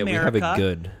from Yeah, America. we have it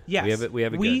good. Yes, We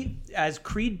have it good. As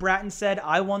Creed Bratton said,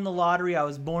 I won the lottery. I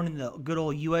was born in the good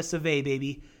old U.S. of A.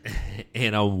 Baby.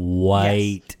 And a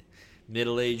white,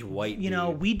 middle-aged white You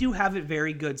know, dude. we do have it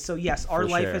very good. So yes, our For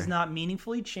life sure. has not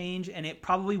meaningfully changed, and it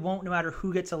probably won't, no matter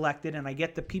who gets elected. And I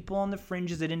get the people on the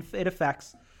fringes it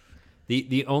affects.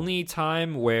 The only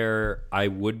time where I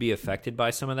would be affected by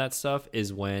some of that stuff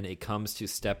is when it comes to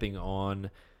stepping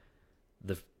on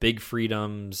the big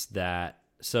freedoms that.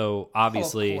 So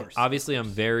obviously, course. I'm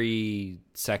very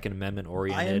Second Amendment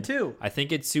oriented. I am too. I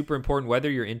think it's super important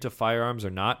whether you're into firearms or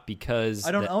not, because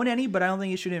I don't own any, but I don't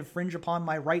think it should infringe upon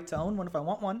my right to own one if I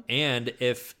want one. And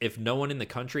if no one in the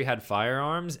country had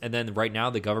firearms, and then right now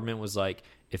the government was like,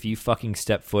 if you fucking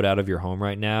step foot out of your home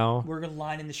right now, We're gonna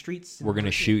line in the streets. we're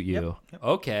gonna shoot you. Yep.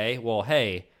 Okay, well,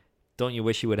 hey, don't you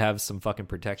wish you would have some fucking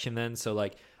protection then? So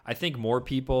like, I think more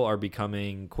people are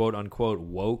becoming quote unquote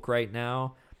woke right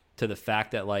now to the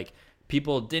fact that like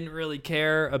people didn't really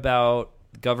care about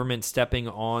government stepping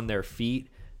on their feet,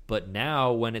 but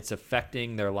now when it's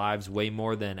affecting their lives way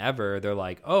more than ever, they're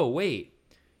like, oh wait,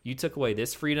 you took away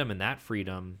this freedom and that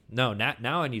freedom. No,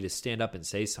 now I need to stand up and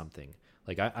say something.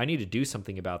 Like I need to do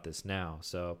something about this now.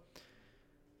 So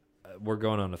we're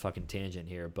going on a fucking tangent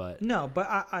here, but no, but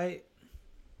I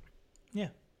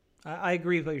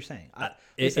agree with what you're saying.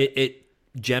 It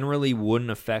generally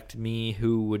wouldn't affect me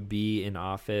who would be in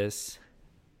office.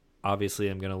 Obviously,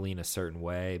 I'm going to lean a certain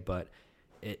way, but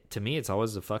to me, it's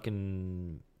always a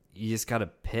fucking. You just got to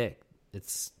pick.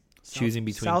 It's choosing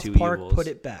between two South Park evils. put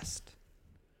it best.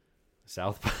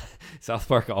 South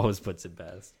Park always puts it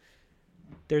best.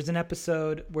 There's an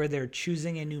episode where they're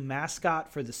choosing a new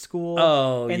mascot for the school.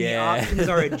 Oh, and yeah. the options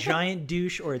are a giant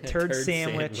douche or a turd turd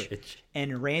sandwich.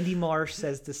 And Randy Marsh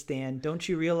says to Stan, "Don't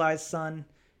you realize, son,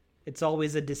 it's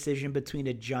always a decision between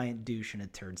a giant douche and a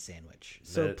turd sandwich.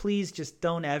 So please just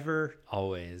don't ever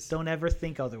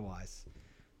think otherwise."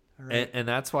 All right? And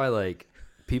that's why, like,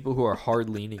 people who are hard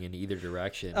leaning in either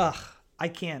direction. I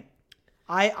can't.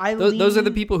 Those are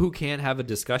the people who can't have a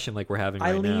discussion like we're having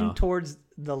right now. I lean towards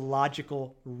the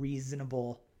logical,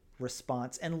 reasonable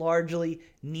response, and largely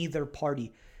neither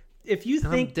party. If you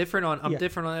think I'm different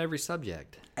on every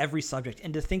subject.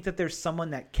 And to think that there's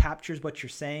someone that captures what you're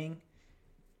saying,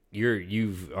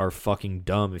 you are fucking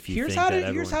dumb if you think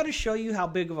that. Here's how to show you how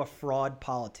big of a fraud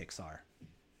politics are.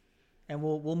 And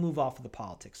we'll move off of the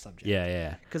politics subject.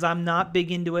 Yeah. Because I'm not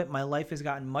big into it. My life has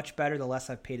gotten much better the less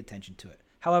I've paid attention to it.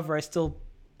 However, I still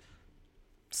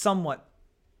somewhat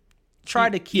try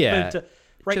to keep it to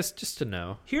right. Just to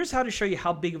know. Here's how to show you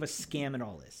how big of a scam it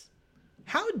all is.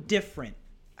 How different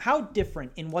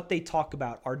in what they talk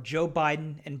about are Joe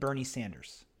Biden and Bernie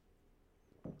Sanders.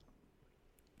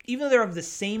 Even though they're of the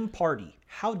same party,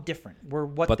 how different were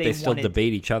what they wanted. But they still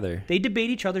debate each other. They debate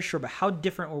each other, sure, but how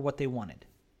different were what they wanted?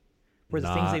 Were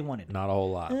the things they wanted? Not a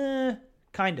whole lot.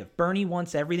 Kind of. Bernie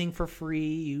wants everything for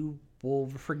free. We'll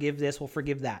forgive this, we'll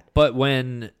forgive that. But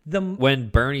when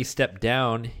Bernie stepped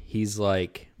down, he's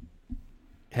like,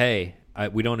 hey,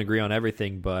 we don't agree on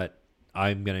everything, but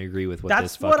I'm going to agree with what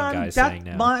this fucking guy's saying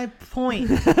now. That's my point.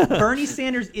 Bernie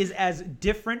Sanders is as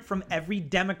different from every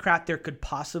Democrat there could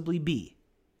possibly be.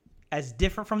 As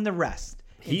different from the rest.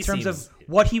 In terms of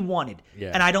what he wanted.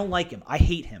 Yeah. And I don't like him. I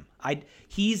hate him.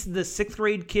 He's the 6th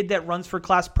grade kid that runs for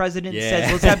class president and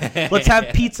says, let's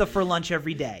have pizza for lunch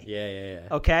every day.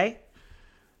 Yeah. Okay?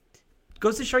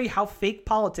 Goes to show you how fake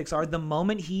politics are. The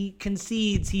moment he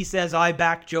concedes, he says, I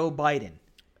back Joe Biden.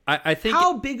 I think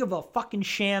how big of a fucking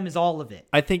sham is all of it?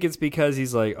 I think it's because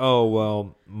he's like, oh,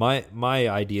 well, my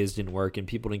ideas didn't work and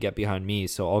people didn't get behind me,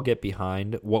 so I'll get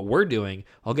behind what we're doing.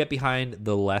 I'll get behind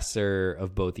the lesser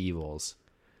of both evils.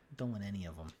 Don't want any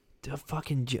of them. I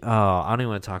don't even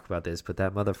want to talk about this, but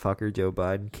that motherfucker Joe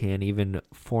Biden can't even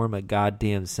form a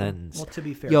goddamn sentence. Well, to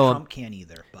be fair, Trump can't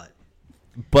either,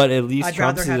 but at least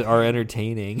Trump's are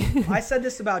entertaining. I said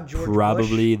this about George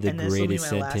Probably Bush, the greatest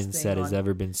sentence that has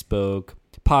ever been spoke,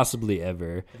 possibly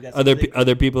ever.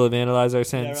 Other people have analyzed our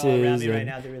sentences. They're all around me right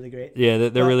now. They're really great. Yeah,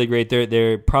 they're really great.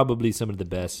 They're probably some of the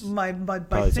best. My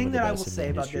thing that I will say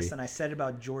about this, and I said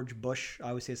about George Bush, I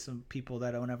always say some people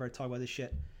that whenever I talk about this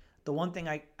shit, the one thing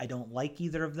I don't like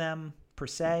either of them per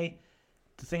se,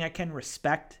 the thing I can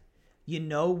respect,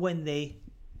 when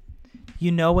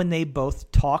they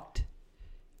both talked,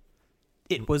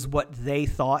 it was what they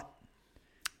thought.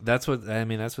 That's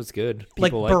what's good.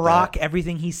 People like Barack,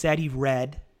 everything he said, he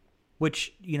read,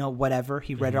 which, whatever.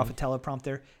 He read it off a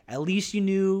teleprompter. At least you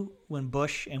knew when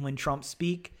Bush and when Trump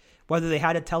speak, whether they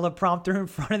had a teleprompter in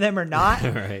front of them or not.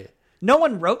 Right. No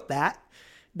one wrote that.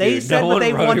 They said what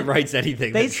they wanted. Writes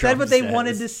anything. They said what they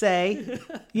wanted to say.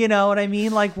 You know what I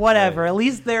mean? Like whatever. Right. At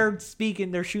least they're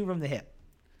speaking. They're shooting from the hip.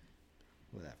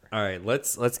 Whatever. All right.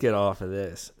 Let's get off of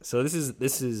this. So this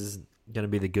is going to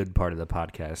be the good part of the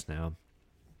podcast now.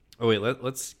 Oh wait.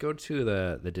 Let's go to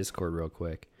the Discord real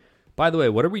quick. By the way,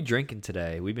 what are we drinking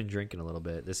today? We've been drinking a little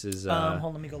bit. This is. Hold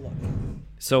on, let me go look.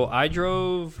 So I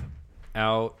drove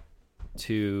out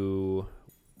to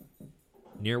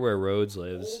near where Rhodes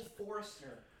lives.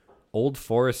 Old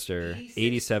Forester,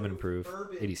 87 proof,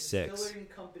 bourbon, 86.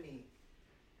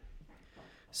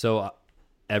 So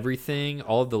everything,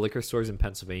 all of the liquor stores in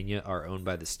Pennsylvania are owned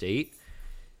by the state.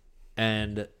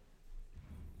 And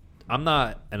I'm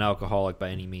not an alcoholic by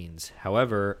any means.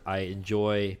 However, I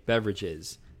enjoy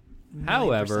beverages. 9%.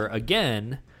 However,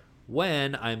 again,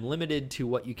 when I'm limited to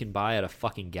what you can buy at a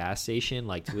fucking gas station,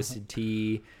 like Twisted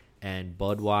Tea and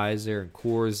Budweiser and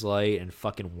Coors Light and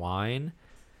fucking wine,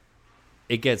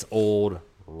 it gets old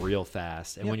real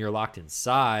fast. And when you're locked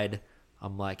inside,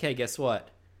 I'm like, hey, guess what?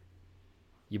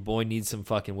 Your boy needs some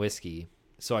fucking whiskey.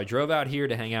 So I drove out here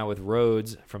to hang out with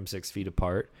Rhodes from 6 Feet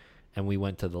Apart, and we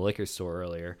went to the liquor store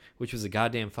earlier, which was a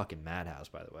goddamn fucking madhouse,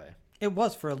 by the way. It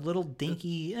was for a little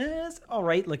dinky, it's all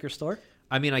right liquor store.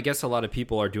 I mean, I guess a lot of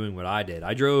people are doing what I did.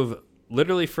 I drove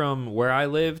literally from where I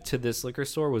live to this liquor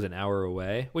store was an hour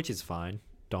away, which is fine.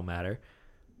 Don't matter.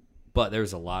 But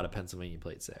there's a lot of Pennsylvania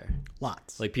plates there.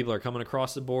 Lots. Like, people are coming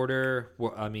across the border.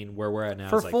 I mean, where we're at now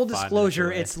For is like full 5 minutes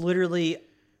disclosure, away. it's literally...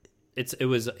 It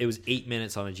was 8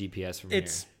 minutes on a GPS from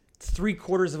It's here.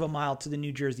 3/4 of a mile to the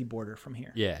New Jersey border from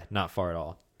here. Yeah, not far at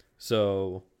all.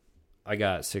 So I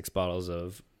got 6 bottles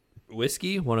of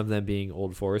whiskey, one of them being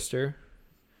Old Forester.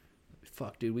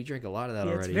 Fuck, dude, we drank a lot of that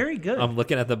already. It's very good. I'm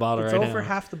looking at the bottle It's right now. over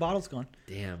half the bottle's gone.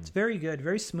 Damn. It's very good,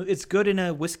 very smooth. It's good in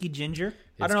a whiskey ginger.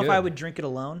 I It's don't know if I good. would drink it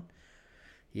alone.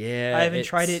 Yeah. I haven't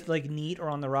tried it like neat or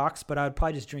on the rocks, but I would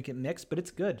probably just drink it mixed. But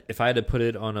it's good. If I had to put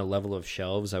it on a level of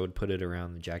shelves, I would put it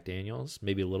around the Jack Daniels,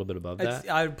 maybe a little bit above that.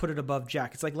 I would put it above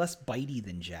Jack. It's like less bitey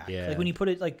than Jack. Yeah. Like when you put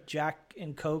it like Jack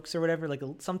and Cokes or whatever. Like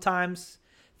sometimes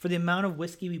for the amount of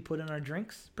whiskey we put in our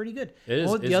drinks, pretty good. It is-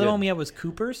 The it's other good. one we had was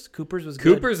Cooper's. Cooper's was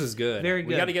good. Cooper's is good. Very We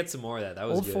good. got to get some more of that. That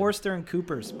was Old good. Forester and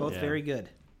Cooper's, both Yeah. very good.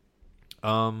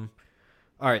 All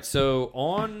right, so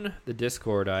on the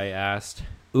Discord, I asked,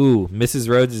 ooh, Mrs.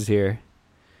 Rhodes is here.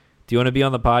 Do you want to be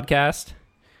on the podcast?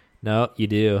 No, you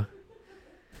do.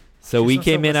 So She we just wants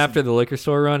to came in listen. after the liquor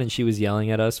store run, and she was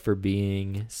yelling at us for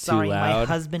being Sorry, too loud my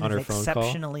husband on her is phone call.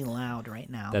 exceptionally loud right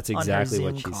now. That's on her exactly Zoom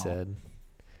what she call. said.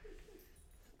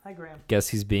 Hi, Graham. Guess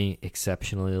who's being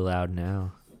exceptionally loud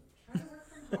now?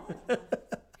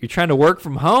 You're trying to work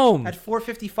from home. At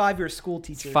 4:55, you're a school It's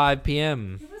teacher. 5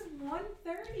 p.m. It was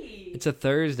 1:30. It's a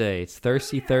Thursday. It's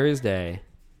Thirsty Thursday.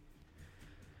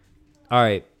 All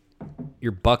right.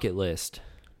 Your bucket list.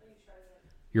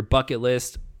 Your bucket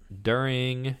list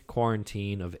during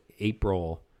quarantine of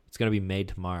April. It's going to be May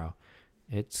tomorrow.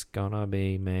 It's going to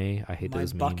be May. I hate My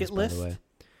those memes, bucket by list? the way.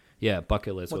 Yeah,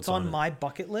 bucket list. What's on on it? my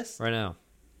bucket list? Right now.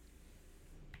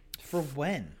 For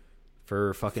when?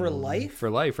 For fucking... For life? For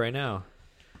life right now.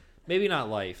 Maybe not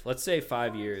life. Let's say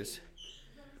 5 years.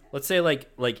 Let's say like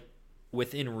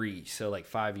within reach. So like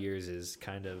 5 years is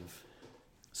kind of...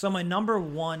 So my number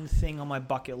one thing on my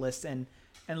bucket list, and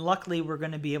luckily we're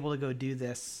going to be able to go do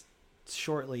this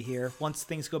shortly here once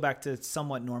things go back to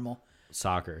somewhat normal.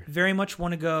 Soccer. Very much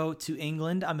want to go to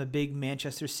England. I'm a big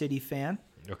Manchester City fan.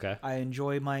 Okay. I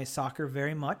enjoy my soccer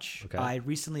very much. Okay. I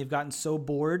recently have gotten so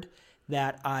bored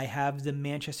that I have the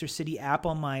Manchester City app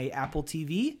on my Apple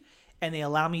TV, and they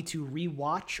allow me to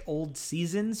rewatch old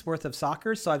seasons worth of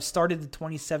soccer. So I've started the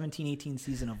 2017-18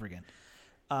 season over again.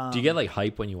 Do you get like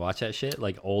hype when you watch that shit?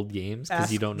 Like old games? Because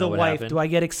Ask you don't know the what wife, happened? do I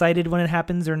get excited when it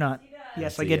happens or not?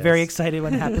 Yes, I Yes, get yes. very excited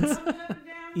when it happens,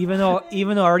 even though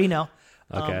I already know.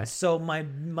 Okay. So my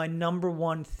number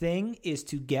one thing is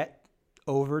to get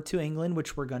over to England,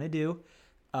 which we're gonna do,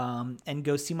 and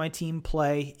go see my team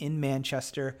play in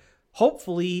Manchester.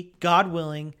 Hopefully, God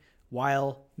willing,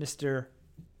 while Mr.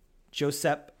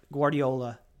 Josep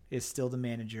Guardiola is still the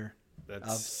manager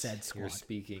of said You're squad.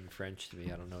 speaking French to me.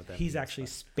 I don't know what that means. He's actually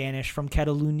Spanish from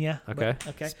Catalunya. Okay. But,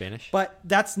 okay. Spanish. But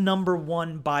that's number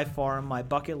one by far on my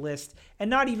bucket list. And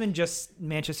not even just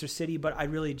Manchester City, but I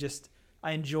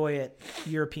enjoy it.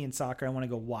 European soccer. I want to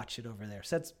go watch it over there.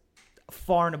 So that's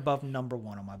far and above number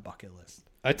one on my bucket list.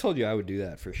 I told you I would do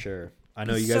that for sure. I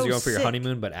know It's you guys so are going for your sick.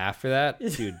 honeymoon, but after that,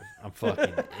 dude, I'm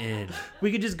fucking in. We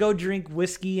could just go drink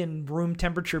whiskey and room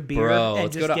temperature beer Bro, and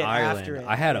let's just go to get after Ireland. it.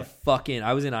 I had Yeah.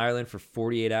 I was in Ireland for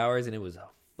 48 hours and it was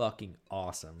fucking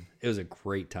awesome. It was a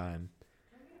great time.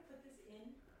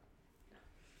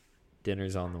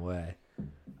 Dinner's on the way.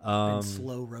 Been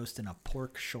slow roasting a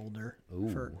pork shoulder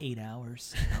for 8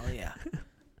 hours. Hell yeah.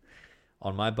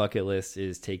 On my bucket list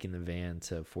is taking the van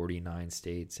to 49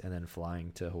 states and then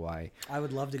flying to Hawaii. I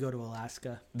would love to go to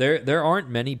Alaska. There aren't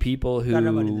many people who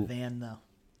Gotta go in the van though.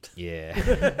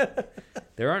 Yeah.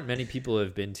 There aren't many people who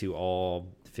have been to all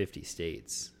 50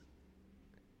 states.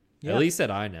 Yeah. At least that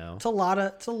I know. It's a lot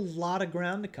of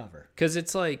ground to cover. Cuz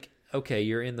it's like, okay,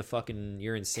 you're in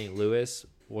St. Louis.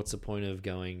 What's the point of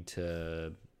going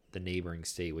to the neighboring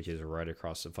state, which is right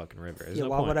across the fucking river? There's no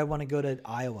why point. would I want to go to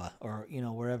Iowa or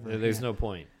wherever? There's Yeah. no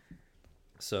point.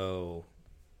 So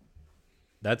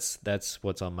that's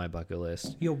what's on my bucket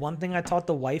list. One thing I taught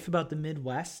the wife about the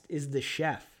Midwest is the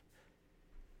chef.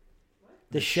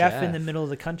 The The chef in the chef. middle of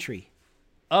the country.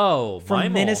 Oh, From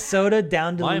Mimel. Minnesota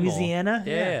down to Mimel. Louisiana.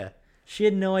 Yeah. She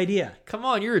had no idea. Come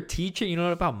on, you're a teacher. You know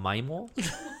what about Mimel?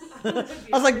 I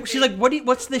was like, she's like,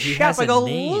 what's the He chef? has I a go,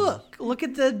 name. look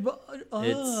at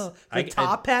the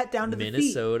top hat down to the feet.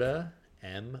 Minnesota.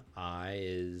 M-I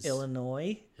is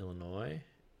Illinois.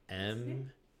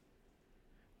 M.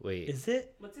 Wait. Is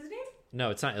it? What's his name? No,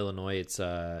 it's not Illinois. It's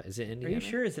is it Are Indiana? you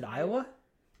sure? Is it Iowa?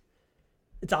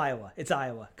 It's Iowa. It's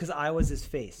Iowa because Iowa's his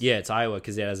face. Yeah, it's Iowa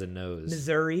because it has a nose.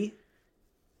 Missouri.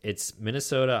 It's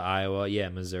Minnesota, Iowa. Yeah,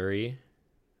 Missouri.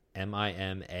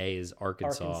 M-I-M-A is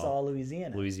Arkansas,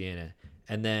 Louisiana.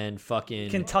 And then fucking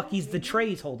Kentucky's the tray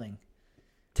he's holding.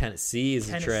 Tennessee is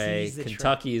the tray. Tennessee's the tray.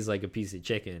 Kentucky is like a piece of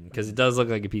chicken because it does look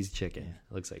like a piece of chicken.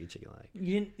 It looks like a chicken leg.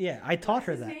 You didn't, yeah, I taught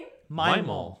her What's his that. name?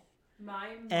 Mimal.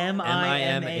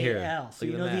 M-I-M-A-L. Here, So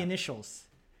look you at know the the map. initials.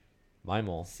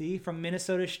 Mimel. See, from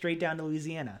Minnesota straight down to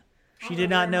Louisiana. I She don't did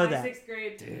not where know my that. Sixth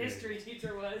grade history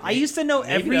teacher was. I used to know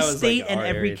Maybe every that was, state like, and our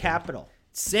every area thing. capital.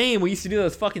 Same. We used to do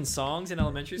those fucking songs in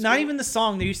elementary school. Not even the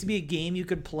song. There used to be a game you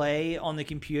could play on the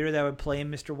computer that would play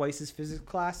in Mr. Weiss's physics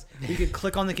class. You could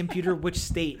click on the computer which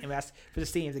state and ask for the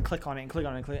state. You have to click on it and click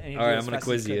on it and click. And you All right, do it I'm as gonna fast as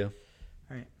quiz could. you.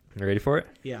 All right. You ready for it?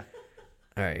 Yeah.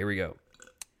 All right, here we go.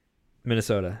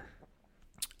 Minnesota.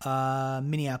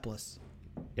 Minneapolis.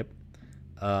 Yep.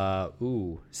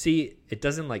 Ooh. See, it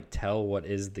doesn't like tell what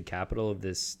is the capital of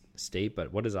this state,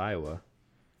 but what is Iowa?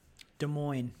 Des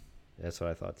Moines. That's what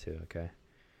I thought too. Okay.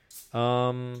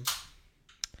 How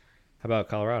about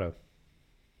Colorado?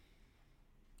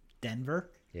 Denver.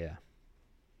 Yeah.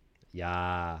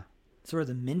 Yeah. That's where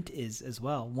the mint is as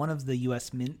well. One of the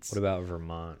U.S. mints. What about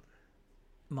Vermont?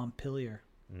 Montpelier.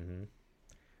 Mm-hmm.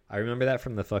 I remember that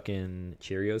from the fucking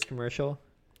Cheerios commercial.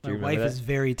 Do My you wife remember is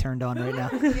very turned on right now.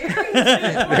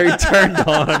 that? Very turned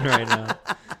on right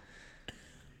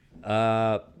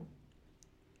now.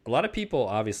 A lot of people,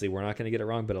 obviously, we're not going to get it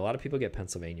wrong, but a lot of people get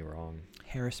Pennsylvania wrong.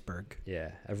 Harrisburg.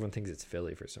 Yeah, everyone thinks it's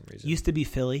Philly for some reason. Used to be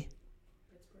Philly.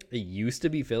 It used to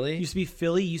be Philly? Used to be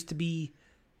Philly. Used to be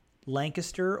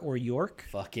Lancaster or York.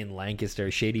 Fucking Lancaster.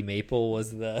 Shady Maple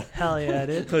was the Hell yeah, it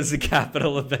is. was the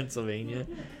capital of Pennsylvania.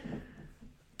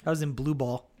 I was in Blue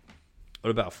Ball,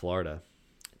 What about Florida?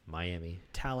 Miami.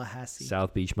 Tallahassee.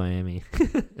 South Beach, Miami.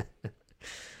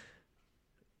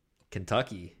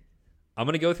 Kentucky. I'm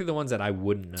going to go through the ones that I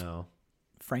wouldn't know.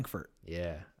 Frankfurt.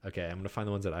 Yeah. Okay, I'm going to find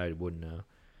the ones that I wouldn't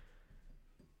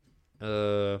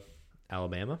know.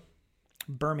 Alabama?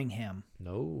 Birmingham.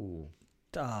 No.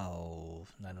 Oh,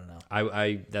 I don't know.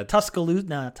 That Tuscaloosa.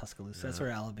 No, not Tuscaloosa. That's where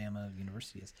Alabama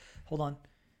University is. Hold on.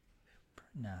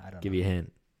 No, I don't give know. you a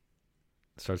hint.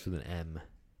 Starts with an M.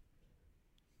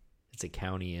 It's a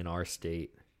county in our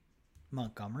state.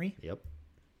 Montgomery. Yep.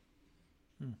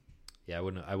 Hmm. Yeah, I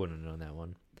wouldn't have known that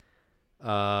one.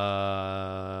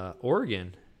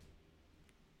 Oregon.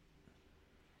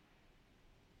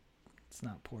 It's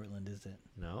not Portland, is it?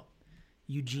 No.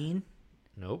 Eugene.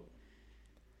 Nope.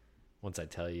 Once I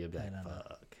tell you, I'll be I like, don't know.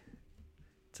 fuck.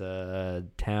 It's a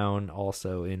town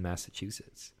also in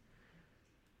Massachusetts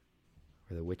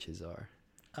where the witches are.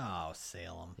 Oh,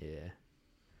 Salem. Yeah.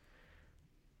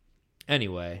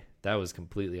 Anyway, that was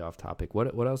completely off topic.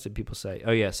 What else did people say?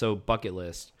 Oh yeah, so bucket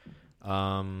list.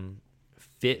 Someone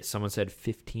said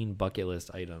 15 bucket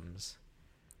list items.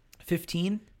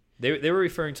 15. They were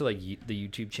referring to like the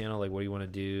YouTube channel, like what do you want to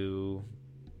do?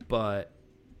 But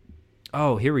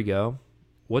oh, here we go.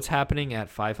 What's happening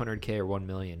at 500K or 1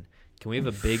 million? Can we have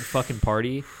a big fucking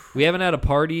party? We haven't had a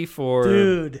party for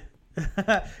Dude.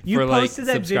 You for, like, posted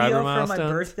that video subscriber for my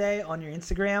milestones? birthday on your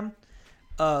Instagram.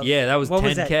 Yeah, that was What 10K.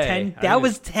 was that? 10? That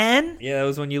was 10? Yeah, that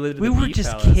was when you lived in We the were Beach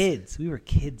just Palace. kids. We were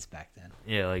kids back then.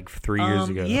 Yeah, like 3 years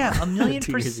ago. Yeah, 1,000,000%.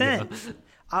 2 years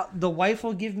ago. The wife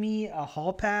will give me a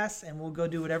hall pass, and we'll go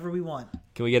do whatever we want.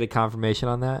 Can we get a confirmation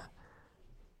on that?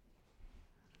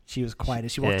 She was quiet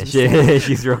as she walked Yeah, to the stage.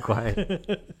 she's real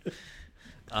quiet.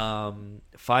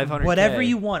 500K. Whatever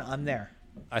you want, I'm there.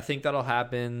 I think that'll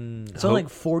happen. So like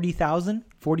 40,000,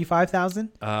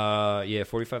 45,000. Yeah,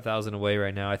 45,000 away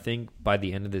right now. I think by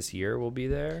the end of this year we'll be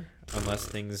there, unless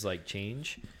things like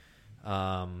change.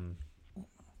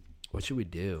 What should we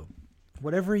do?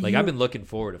 Whatever Like you I've been looking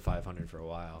forward to 500 for a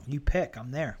while. you pick,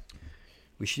 I'm there.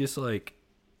 We should just like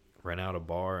rent out a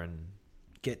bar and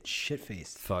Get shit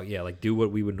faced. fuck yeah, like do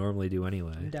what we would normally do I'm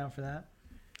anyway. down for that.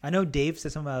 I know Dave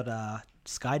said something about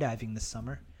skydiving this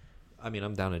summer. I mean,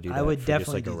 I'm down to do that. I would for definitely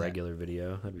just like do a that. regular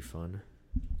video. That'd be fun.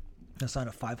 That's not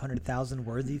a 500,000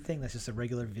 worthy thing. That's just a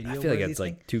regular video. I feel like worthy it's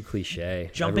thing. like too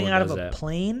cliche. Jumping Everyone out of does a that.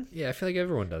 plane. Yeah, I feel like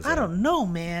everyone does that. I don't know,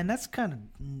 man. That's kind of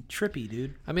trippy,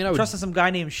 dude. I mean, I would Trusting some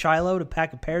guy named Shiloh to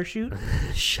pack a parachute.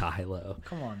 Shiloh.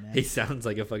 Come on, man. He sounds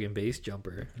like a fucking base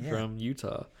jumper Yeah. from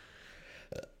Utah.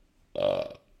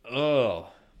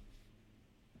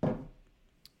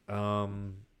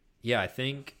 Yeah, I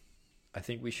think I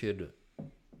think we could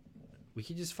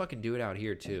just fucking do it out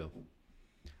here too.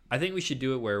 I think we should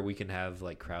do it where we can have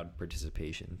like crowd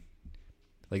participation.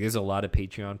 Like there's a lot of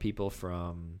Patreon people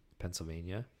from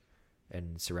Pennsylvania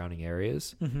and surrounding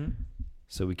areas. Mm-hmm.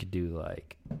 So we could do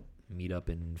like meet up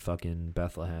in fucking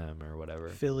Bethlehem or whatever.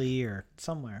 Philly or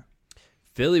somewhere.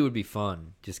 Philly would be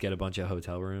fun. Just get a bunch of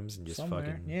hotel rooms and just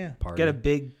fucking party. Get a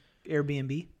big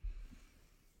Airbnb.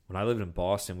 When I lived in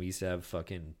Boston, we used to have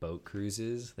fucking boat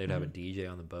cruises. They'd have a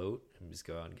DJ on the boat and just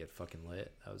go out and get fucking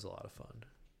lit. That was a lot of fun.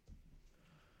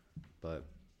 But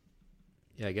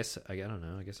yeah, I don't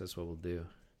know. I guess that's what we'll do.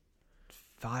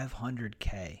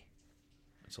 500K.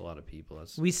 That's a lot of people.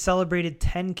 We celebrated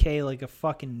 10K like a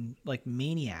fucking like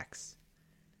maniacs.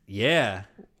 Yeah.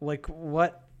 Like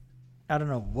what? I don't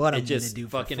know what I'm gonna do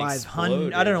for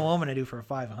 500. I don't know what I'm gonna do for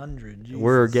 500. Jesus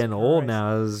We're getting Christ. old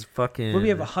now. It's fucking. What, we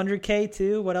have 100K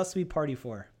too. What else do we party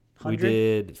for? 100? We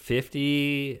did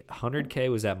 50.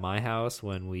 100K was at my house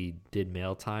when we did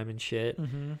mail time and shit.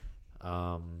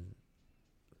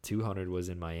 200 was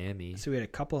in Miami. So we had a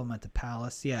couple of them at the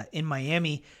Palace. Yeah, in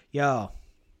Miami. Yo,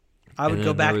 I would And go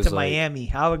then back there to was, like-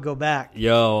 Miami. I would go back.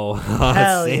 Yo,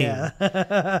 Hell same.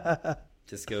 yeah.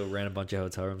 Just go rent a bunch of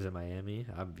hotel rooms in Miami.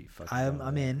 I'd be fucking.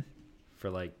 I'm in. For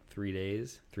like 3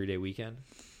 days, 3-day weekend.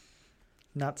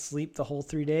 Not sleep the whole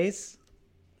 3 days.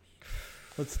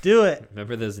 Let's do it.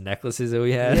 Remember those necklaces that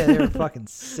we had? Yeah, they were fucking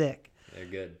sick. They're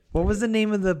good. What was the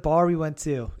name of the bar we went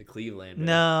to? The Cleveland.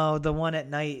 No, the one at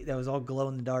night that was all glow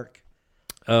in the dark.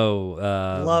 Oh,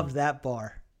 Loved that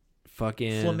bar.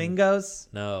 fucking Flamingos?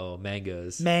 No,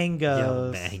 mangoes. Mangoes.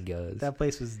 Yo, mangoes. That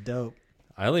place was dope.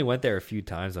 I only went there a few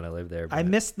times when I lived there. I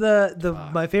but- missed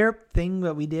my favorite thing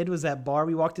that we did was that bar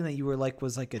we walked in that you were like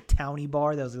was like a towny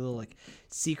bar. That was a little like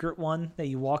secret one that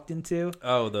you walked into.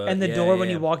 Oh, And the door when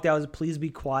you walked out was please be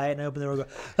quiet, and I opened the door and go,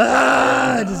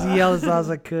 ah! I just yelled as loud as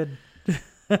I could.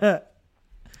 I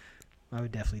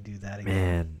would definitely do that again.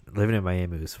 Man, living in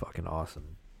Miami was fucking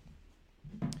awesome.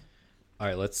 All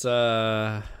right, let's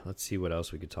see what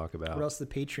else we could talk about. What else did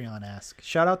Patreon ask?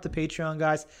 Shout out to Patreon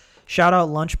guys. Shout out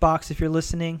Lunchbox if you're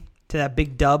listening to that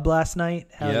big dub last night.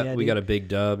 Hell yeah, we dude. got a big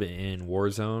dub in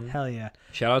Warzone. Hell yeah.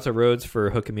 Shout out to Rhodes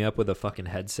for hooking me up with a fucking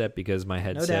headset because my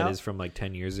headset doubt. is from like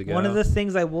 10 years ago. One of the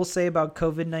things I will say about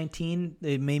COVID-19,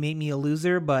 it may make me a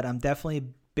loser, but I'm definitely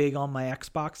big on my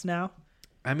Xbox now.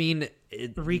 I mean, you're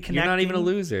Reconnecting. not even a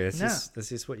loser. No. That's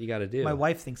just what you got to do. My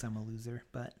wife thinks I'm a loser,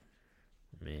 but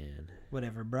Man.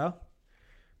 whatever, bro. All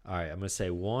right, I'm going to say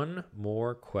one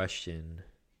more question.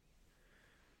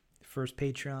 First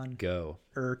Patreon Go.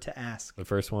 to ask. The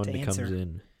first one To that comes answer.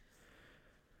 in.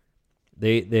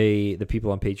 The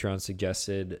people on Patreon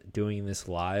suggested doing this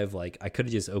live. Like I could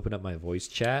have just opened up my voice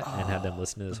chat and had them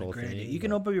listen to this What a whole great thing. idea. You can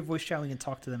but- open up your voice chat and we can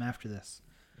talk to them after this.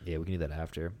 Yeah, we can do that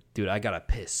after. Dude, I gotta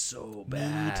piss so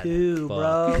bad. Me too,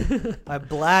 Fuck. bro. My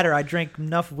bladder. I drank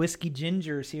enough whiskey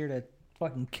gingers here to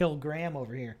fucking kill Graham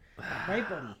over here. Right,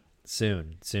 buddy?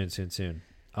 Soon.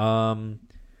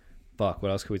 Fuck,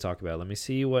 what else could we talk about? Let me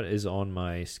see what is on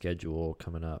my schedule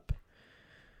coming up.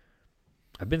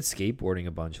 I've been skateboarding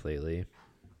a bunch lately.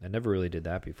 I never really did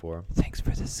that before. Thanks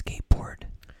for the skateboard.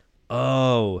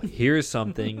 Oh, here's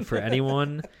something for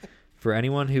anyone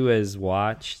who has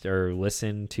watched or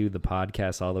listened to the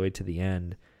podcast all the way to the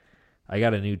end. I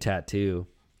got a new tattoo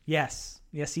Yes,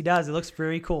 he does. It looks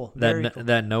very cool. Very cool.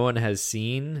 that no one has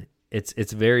seen.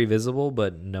 It's very visible,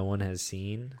 but no one has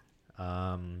seen.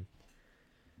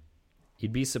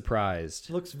 You'd be surprised.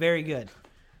 Looks very good.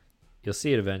 You'll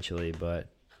see it eventually, but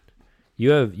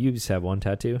you just have one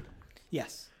tattoo.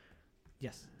 Yes.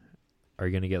 Are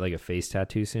you gonna get like a face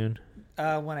tattoo soon?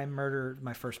 When I murder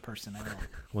my first person, I will.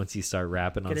 Once you start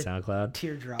rapping on Get a SoundCloud.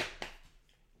 Teardrop.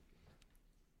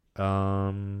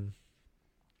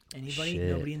 Anybody? Shit.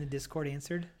 Nobody in the Discord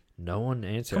answered? No one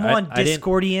answered. Come on, I didn't-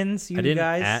 Discordians, you I didn't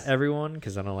guys. at everyone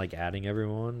because I don't like adding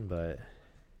everyone, but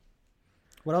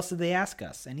What else did they ask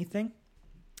us? Anything?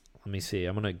 let me see.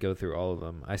 I'm going to go through all of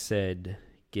them. I said,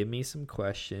 give me some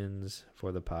questions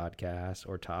for the podcast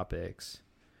or topics.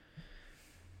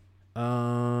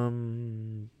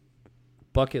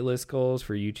 Bucket list goals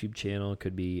for YouTube channel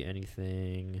could be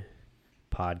anything.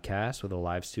 Podcast with a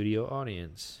live studio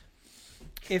audience.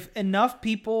 If enough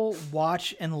people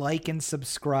watch and like and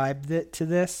subscribe to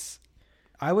this,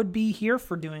 I would be here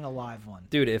for doing a live one.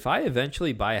 Dude, if I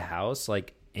eventually buy a house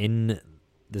like in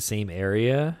the same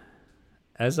area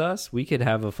as us, we could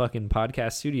have a fucking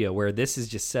podcast studio where this is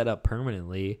just set up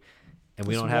permanently and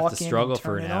we Just don't have walk to in struggle and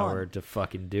for turn an it hour on. to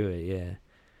fucking do it. Yeah.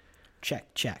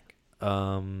 Check.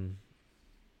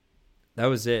 That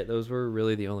was it. Those were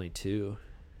really the only two.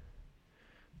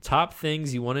 Top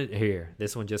things you want to hear.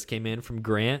 This one just came in from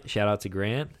Grant. Shout out to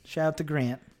Grant. Shout out to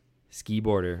Grant. Ski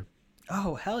boarder.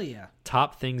 Oh, hell yeah.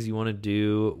 Top things you want to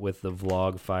do with the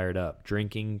vlog fired up.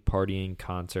 Drinking, partying,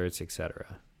 concerts,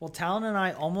 etc. Well, Talon and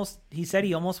I he said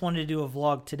he almost wanted to do a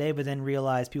vlog today, but then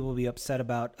realized people will be upset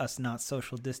about us not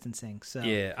social distancing. So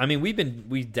Yeah, I mean,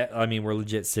 we're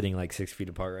legit sitting like 6 feet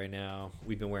apart right now.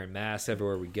 We've been wearing masks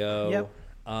everywhere we go. Yep.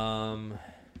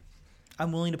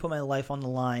 I'm willing to put my life on the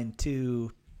line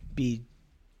to be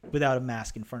without a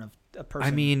mask in front of a person.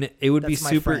 I mean, it would be That's my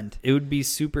super. friend. It would be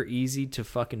super easy to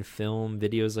fucking film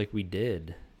videos like we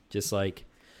did. Just like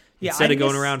instead of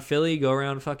going around Philly, go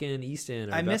around fucking Easton.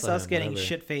 Or I miss us Bethlehem, getting whatever.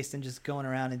 shit faced and just going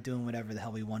around and doing whatever the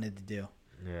hell we wanted to do.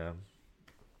 Yeah.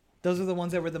 Those are the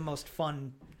ones that were the most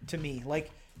fun to me. Like,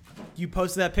 you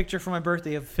posted that picture for my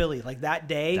birthday of Philly. Like, that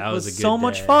day That was a good so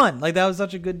much day. fun. Like, that was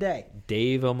such a good day.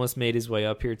 Dave almost made his way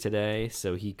up here today,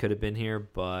 so he could have been here,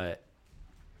 but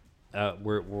I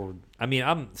mean,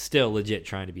 I'm still legit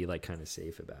trying to be like kind of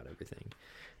safe about everything,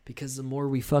 because the more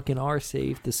we fucking are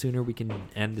safe, the sooner we can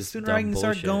end this. Sooner dumb I can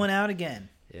start bullshit. going out again.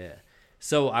 Yeah.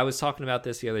 So I was talking about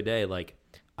this the other day. Like,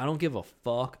 I don't give a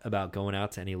fuck about going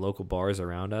out to any local bars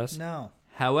around us. No.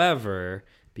 However,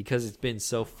 because it's been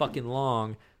so fucking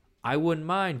long, I wouldn't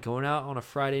mind going out on a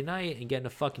Friday night and getting a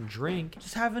fucking drink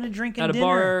Just having a drink and at a dinner.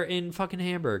 bar in fucking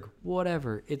Hamburg.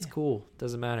 Whatever. It's cool.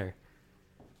 Doesn't matter.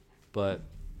 But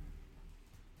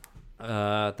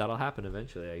that'll happen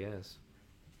eventually, I guess.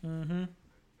 Mm-hmm.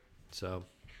 So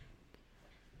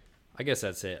I guess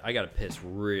that's it. I got to piss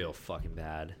real fucking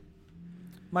bad.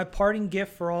 My parting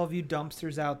gift for all of you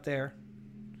dumpsters out there.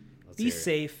 Let's Be hear it.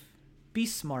 safe. Be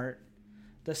smart.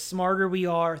 The smarter we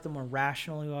are, the more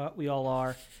rational we all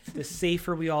are. The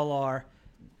safer we all are,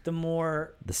 the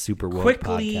more The Super Woke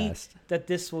quickly podcast. that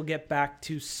this will get back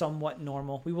to somewhat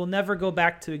normal. We will never go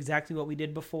back to exactly what we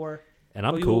did before. And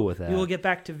I'm but cool with that. We will get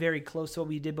back to very close to what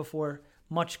we did before,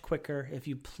 much quicker, if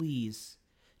you please.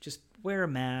 Just wear a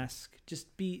mask. Just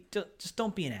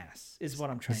don't be an ass, is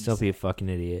what I'm trying Just to don't say. be a fucking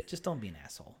idiot. Just don't be an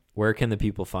asshole. Where can the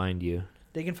people find you?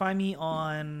 They can find me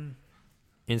on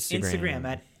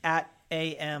Instagram at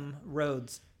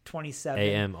AMRoads27.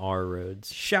 AMR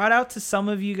Roads. Shout out to some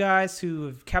of you guys who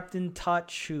have kept in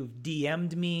touch, who've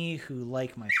DM'd me, who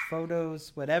like my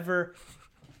photos, whatever.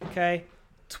 Okay.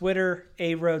 Twitter,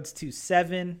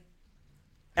 ARoads27.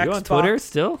 You on Twitter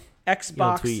still?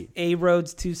 Xbox, tweet.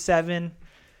 ARoads27.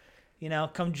 You know,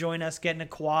 come join us, get in a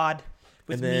quad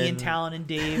with And me and then- Talon and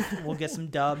Dave. We'll get some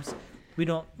dubs.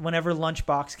 Whenever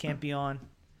Lunchbox can't be on.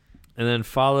 And then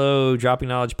follow Dropping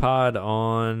Knowledge Pod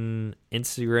on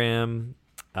Instagram.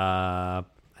 I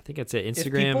think that's it. If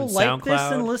Instagram, people like this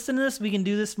and SoundCloud. listen to this, we can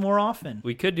do this more often.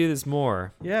 We could do this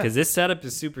more. Yeah. Because this setup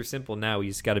is super simple now. We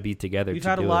just got to be together. We've to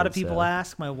had a do lot it, of people so.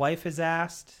 ask. My wife has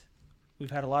asked.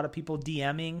 We've had a lot of people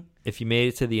DMing. If you made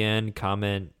it to the end,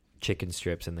 comment chicken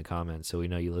strips in the comments so we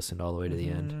know you listened all the way to the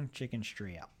end. Chicken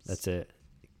strips. That's it.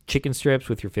 Chicken strips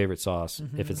with your favorite sauce.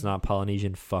 If it's not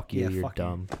Polynesian, fuck you. You're fuck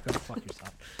dumb. You. Go fuck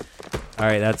yourself. All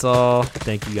right, that's all.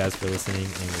 Thank you guys for listening,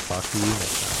 and we'll talk to you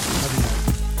next time.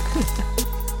 Love you guys.